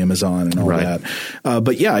for on Amazon and all that.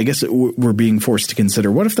 But yeah, I guess we're being forced to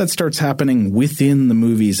consider, what if that starts happening within the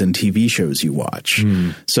movies and TV shows you watch?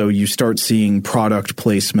 So you start seeing product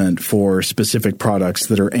placement for specific products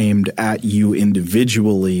that are aimed at you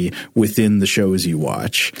individually within the shows you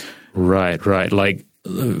watch. Right. Like,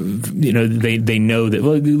 they know that,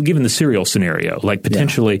 well, given the serial scenario, like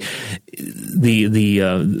potentially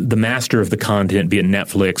the master of the content, be it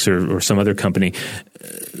Netflix or some other company,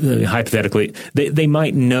 hypothetically, they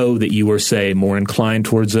might know that you are, say, more inclined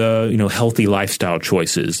towards healthy lifestyle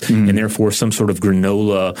choices, and therefore some sort of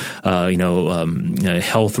granola,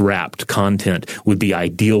 health wrapped content would be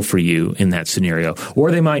ideal for you in that scenario. Or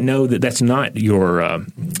they might know that that's not your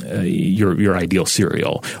ideal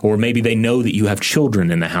cereal, or maybe they know that you have children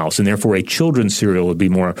in the house, and therefore a children's cereal would be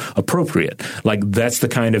more appropriate. Like that's the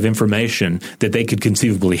kind of information that they could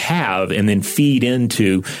conceivably have, and then feed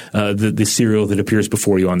into the cereal that appears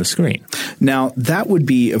before you on the screen. Now, that would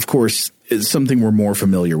be, of course, something we're more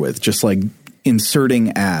familiar with, just like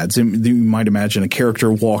inserting ads. You might imagine a character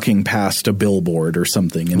walking past a billboard or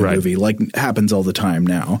something in a movie, like happens all the time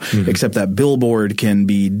now, except that billboard can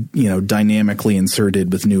be, dynamically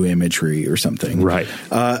inserted with new imagery or something. Right.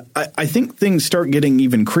 I think things start getting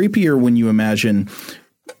even creepier when you imagine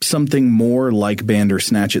something more like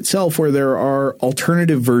Bandersnatch itself, where there are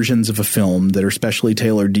alternative versions of a film that are specially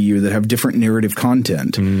tailored to you that have different narrative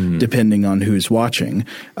content depending on who's watching.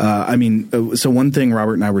 So one thing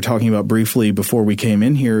Robert and I were talking about briefly before we came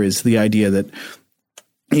in here is the idea that,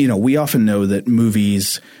 we often know that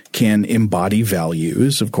movies can embody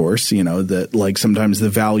values, of course, that like sometimes the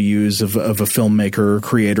values of a filmmaker or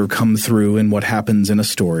creator come through in what happens in a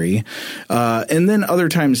story. And then other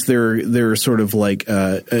times they're sort of like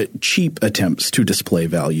cheap attempts to display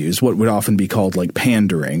values, what would often be called like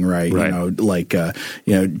pandering, right?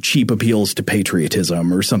 Cheap appeals to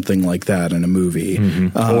patriotism or something like that in a movie.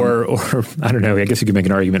 Or I don't know, I guess you could make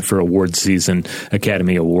an argument for awards season,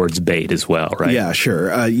 Academy Awards bait as well, right? Yeah,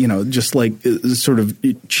 sure. Just like sort of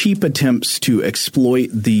cheap attempts to exploit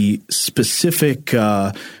the specific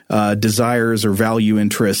desires or value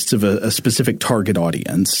interests of a specific target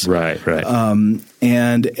audience. Right.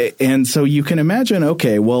 And so you can imagine,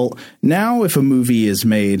 okay, well, now if a movie is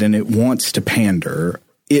made and it wants to pander,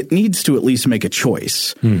 it needs to at least make a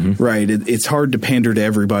choice, right? It's hard to pander to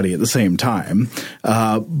everybody at the same time.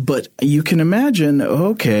 But you can imagine,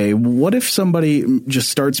 okay, what if somebody just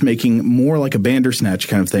starts making more like a Bandersnatch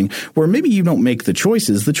kind of thing, where maybe you don't make the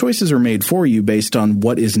choices. The choices are made for you based on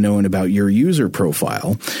what is known about your user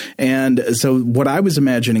profile. And so what I was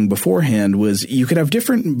imagining beforehand was you could have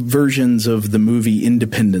different versions of the movie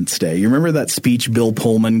Independence Day. You remember that speech Bill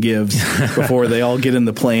Pullman gives before they all get in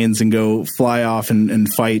the planes and go fly off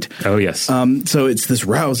and fight? Oh, yes. So it's this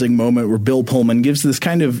rousing moment where Bill Pullman gives this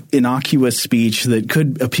kind of innocuous speech that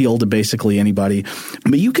could appeal to basically anybody.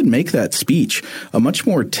 But you can make that speech a much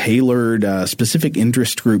more tailored, specific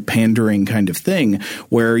interest group pandering kind of thing,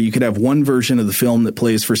 where you could have one version of the film that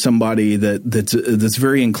plays for somebody that's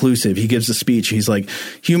very inclusive. He gives a speech. He's like,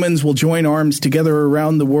 humans will join arms together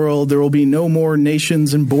around the world. There will be no more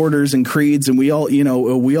nations and borders and creeds, and we all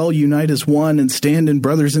unite as one and stand as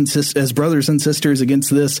brothers and sisters against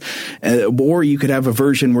this. Or you could have a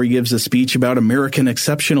version where he gives a speech about American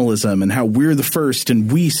exceptionalism and how we're the first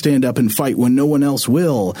and we stand up and fight when no one else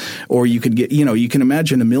will. Or you could get, you can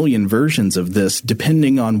imagine a million versions of this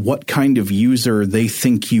depending on what kind of user they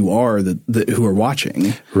think you are who are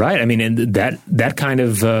watching. Right. I mean, and that kind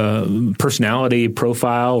of personality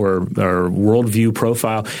profile or worldview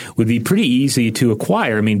profile would be pretty easy to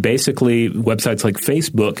acquire. I mean, basically, websites like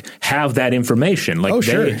Facebook have that information. Like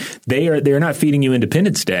they're not feeding you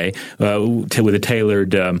Independence Day with a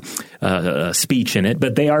tailored speech in it,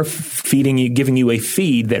 but they are giving you a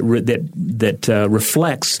feed that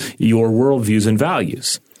reflects your worldviews and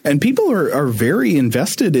values. And people are very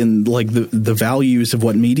invested in like the values of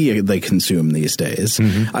what media they consume these days.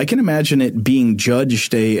 I can imagine it being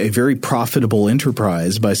judged a very profitable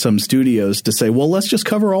enterprise by some studios to say, well, let's just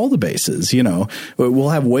cover all the bases. We'll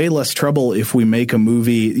have way less trouble if we make a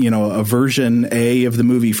movie, a version A of the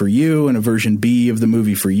movie for you and a version B of the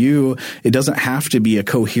movie for you. It doesn't have to be a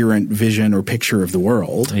coherent vision or picture of the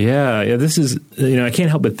world. Yeah. This is, I can't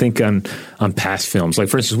help but think on past films. Like,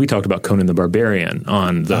 for instance, we talked about Conan the Barbarian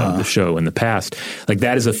on the show in the past. Like,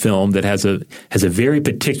 that is a film that has a very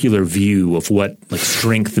particular view of what like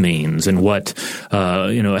strength means and what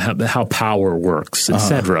how power works,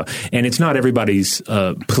 etc. And it's not everybody's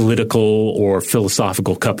political or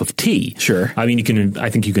philosophical cup of tea. Sure. I mean, I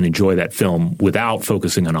think you can enjoy that film without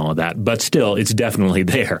focusing on all of that, but still, it's definitely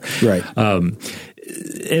there. Right.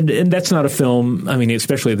 And that's not a film, I mean,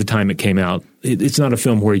 especially at the time it came out, it's not a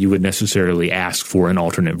film where you would necessarily ask for an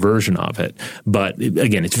alternate version of it. But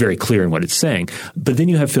again, it's very clear in what it's saying. But then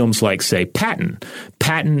you have films like, say, Patton.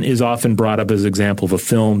 Patton is often brought up as an example of a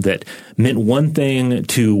film that meant one thing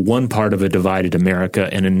to one part of a divided America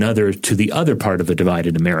and another to the other part of a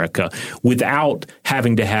divided America without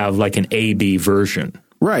having to have like an A-B version.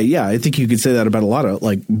 Right. Yeah. I think you could say that about a lot of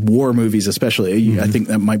like war movies, especially. I think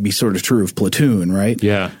that might be sort of true of Platoon, right?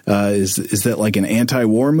 Yeah. Is that like an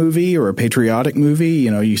anti-war movie or a patriotic movie?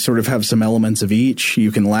 You sort of have some elements of each.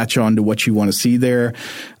 You can latch on to what you want to see there.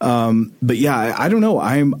 But yeah, I don't know.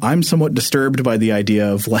 I'm somewhat disturbed by the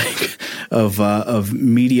idea of like of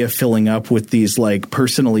media filling up with these like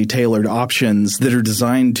personally tailored options that are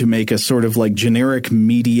designed to make a sort of like generic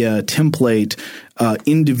media template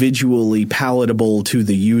individually palatable to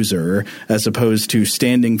the user, as opposed to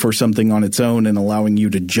standing for something on its own and allowing you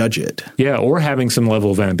to judge it. Yeah, or having some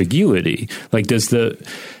level of ambiguity. Like, does the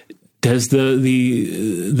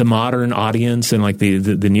modern audience and like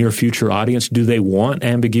the near future audience, do they want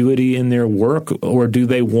ambiguity in their work, or do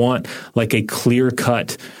they want like a clear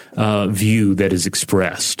cut view that is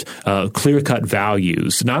expressed, clear cut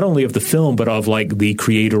values, not only of the film but of like the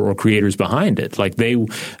creator or creators behind it? Like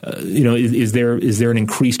is there an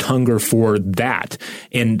increased hunger for that?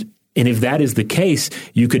 And if that is the case,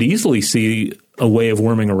 you could easily see a way of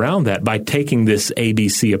worming around that by taking this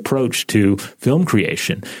ABC approach to film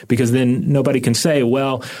creation, because then nobody can say,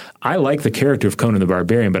 well, I like the character of Conan the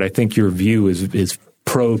Barbarian, but I think your view is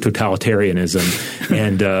pro-totalitarianism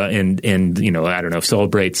and I don't know,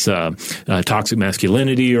 celebrates toxic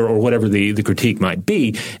masculinity or whatever the critique might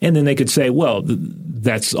be. And then they could say, well,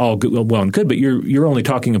 that's all good, well and good, but you're only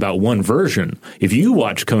talking about one version. If you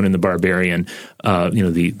watch Conan the Barbarian,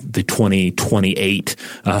 the 2028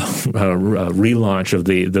 relaunch of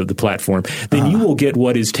the platform, then you will get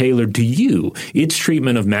what is tailored to you. Its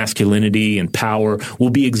treatment of masculinity and power will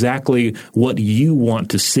be exactly what you want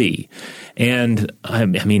to see. And I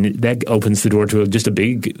mean, that opens the door to just a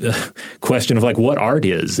big question of like what art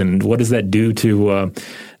is and what does that do to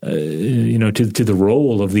the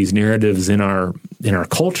role of these narratives in our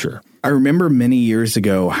culture. I remember many years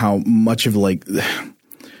ago how much of like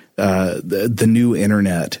the new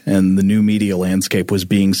internet and the new media landscape was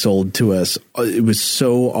being sold to us, it was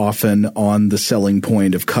so often on the selling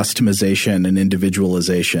point of customization and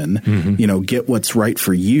individualization. Mm-hmm. Get what's right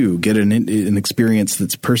for you, get an experience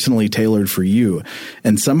that's personally tailored for you.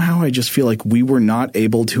 And somehow I just feel like we were not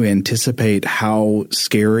able to anticipate how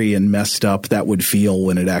scary and messed up that would feel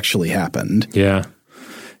when it actually happened. Yeah.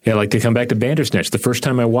 Yeah, like to come back to Bandersnatch. The first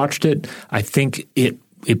time I watched it, I think it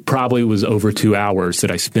probably was over 2 hours that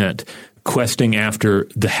I spent questing after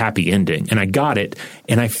the happy ending. And I got it.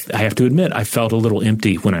 And I have to admit, I felt a little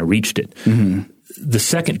empty when I reached it. Mm-hmm. The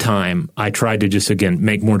second time, I tried to just, again,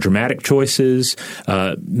 make more dramatic choices,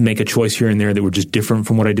 make a choice here and there that were just different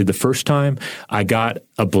from what I did the first time. I got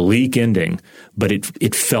a bleak ending, but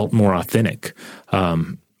it felt more authentic.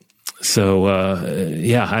 It's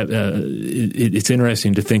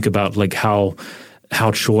interesting to think about like how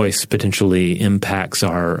choice potentially impacts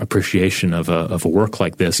our appreciation of a work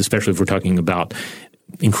like this, especially if we're talking about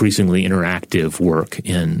increasingly interactive work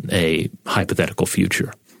in a hypothetical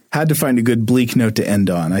future. Had to find a good bleak note to end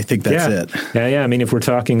on. I think that's it. Yeah. I mean, if we're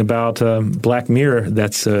talking about Black Mirror,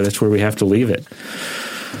 that's where we have to leave it.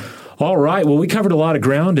 All right. Well, we covered a lot of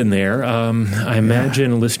ground in there. I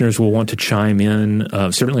imagine listeners will want to chime in,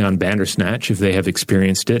 certainly on Bandersnatch if they have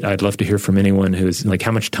experienced it. I'd love to hear from anyone who's like,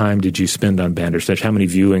 how much time did you spend on Bandersnatch? How many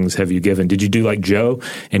viewings have you given? Did you do like Joe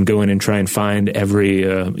and go in and try and find every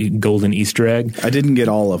golden Easter egg? I didn't get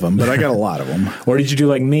all of them, but I got a lot of them. Or did you do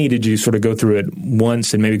like me? Did you sort of go through it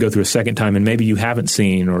once and maybe go through a second time and maybe you haven't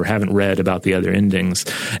seen or haven't read about the other endings?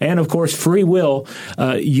 And of course, free will,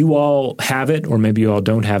 you all have it, or maybe you all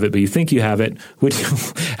don't have it, but you think you have it, which,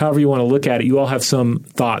 however you want to look at it, you all have some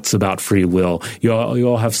thoughts about free will. You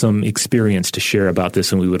all have some experience to share about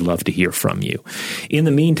this, and we would love to hear from you. In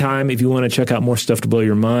the meantime, if you want to check out more Stuff to Blow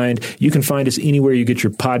Your Mind, you can find us anywhere you get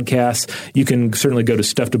your podcasts. You can certainly go to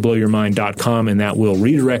stufftoblowyourmind.com, and that will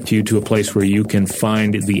redirect you to a place where you can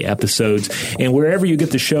find the episodes. And wherever you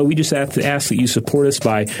get the show, we just have to ask that you support us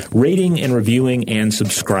by rating and reviewing and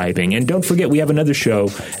subscribing. And don't forget, we have another show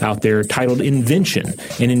out there titled Invention.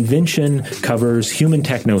 And Invention covers human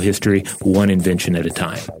techno history, one invention at a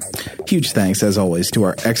time. Huge thanks, as always, to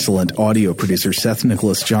our excellent audio producer, Seth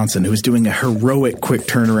Nicholas Johnson, who is doing a heroic quick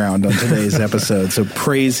turnaround on today's episode. So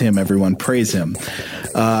praise him, everyone. Praise him.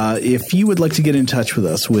 If you would like to get in touch with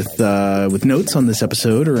us with notes on this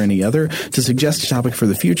episode or any other, to suggest a topic for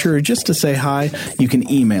the future, or just to say hi, you can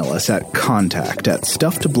email us at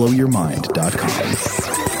contact@stufftoblowyourmind.com.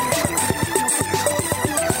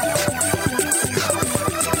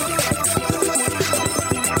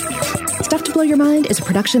 Stuff to Blow Your Mind is a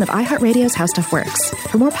production of iHeartRadio's How Stuff Works.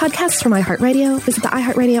 For more podcasts from iHeartRadio, visit the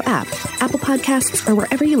iHeartRadio app, Apple Podcasts, or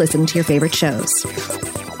wherever you listen to your favorite shows.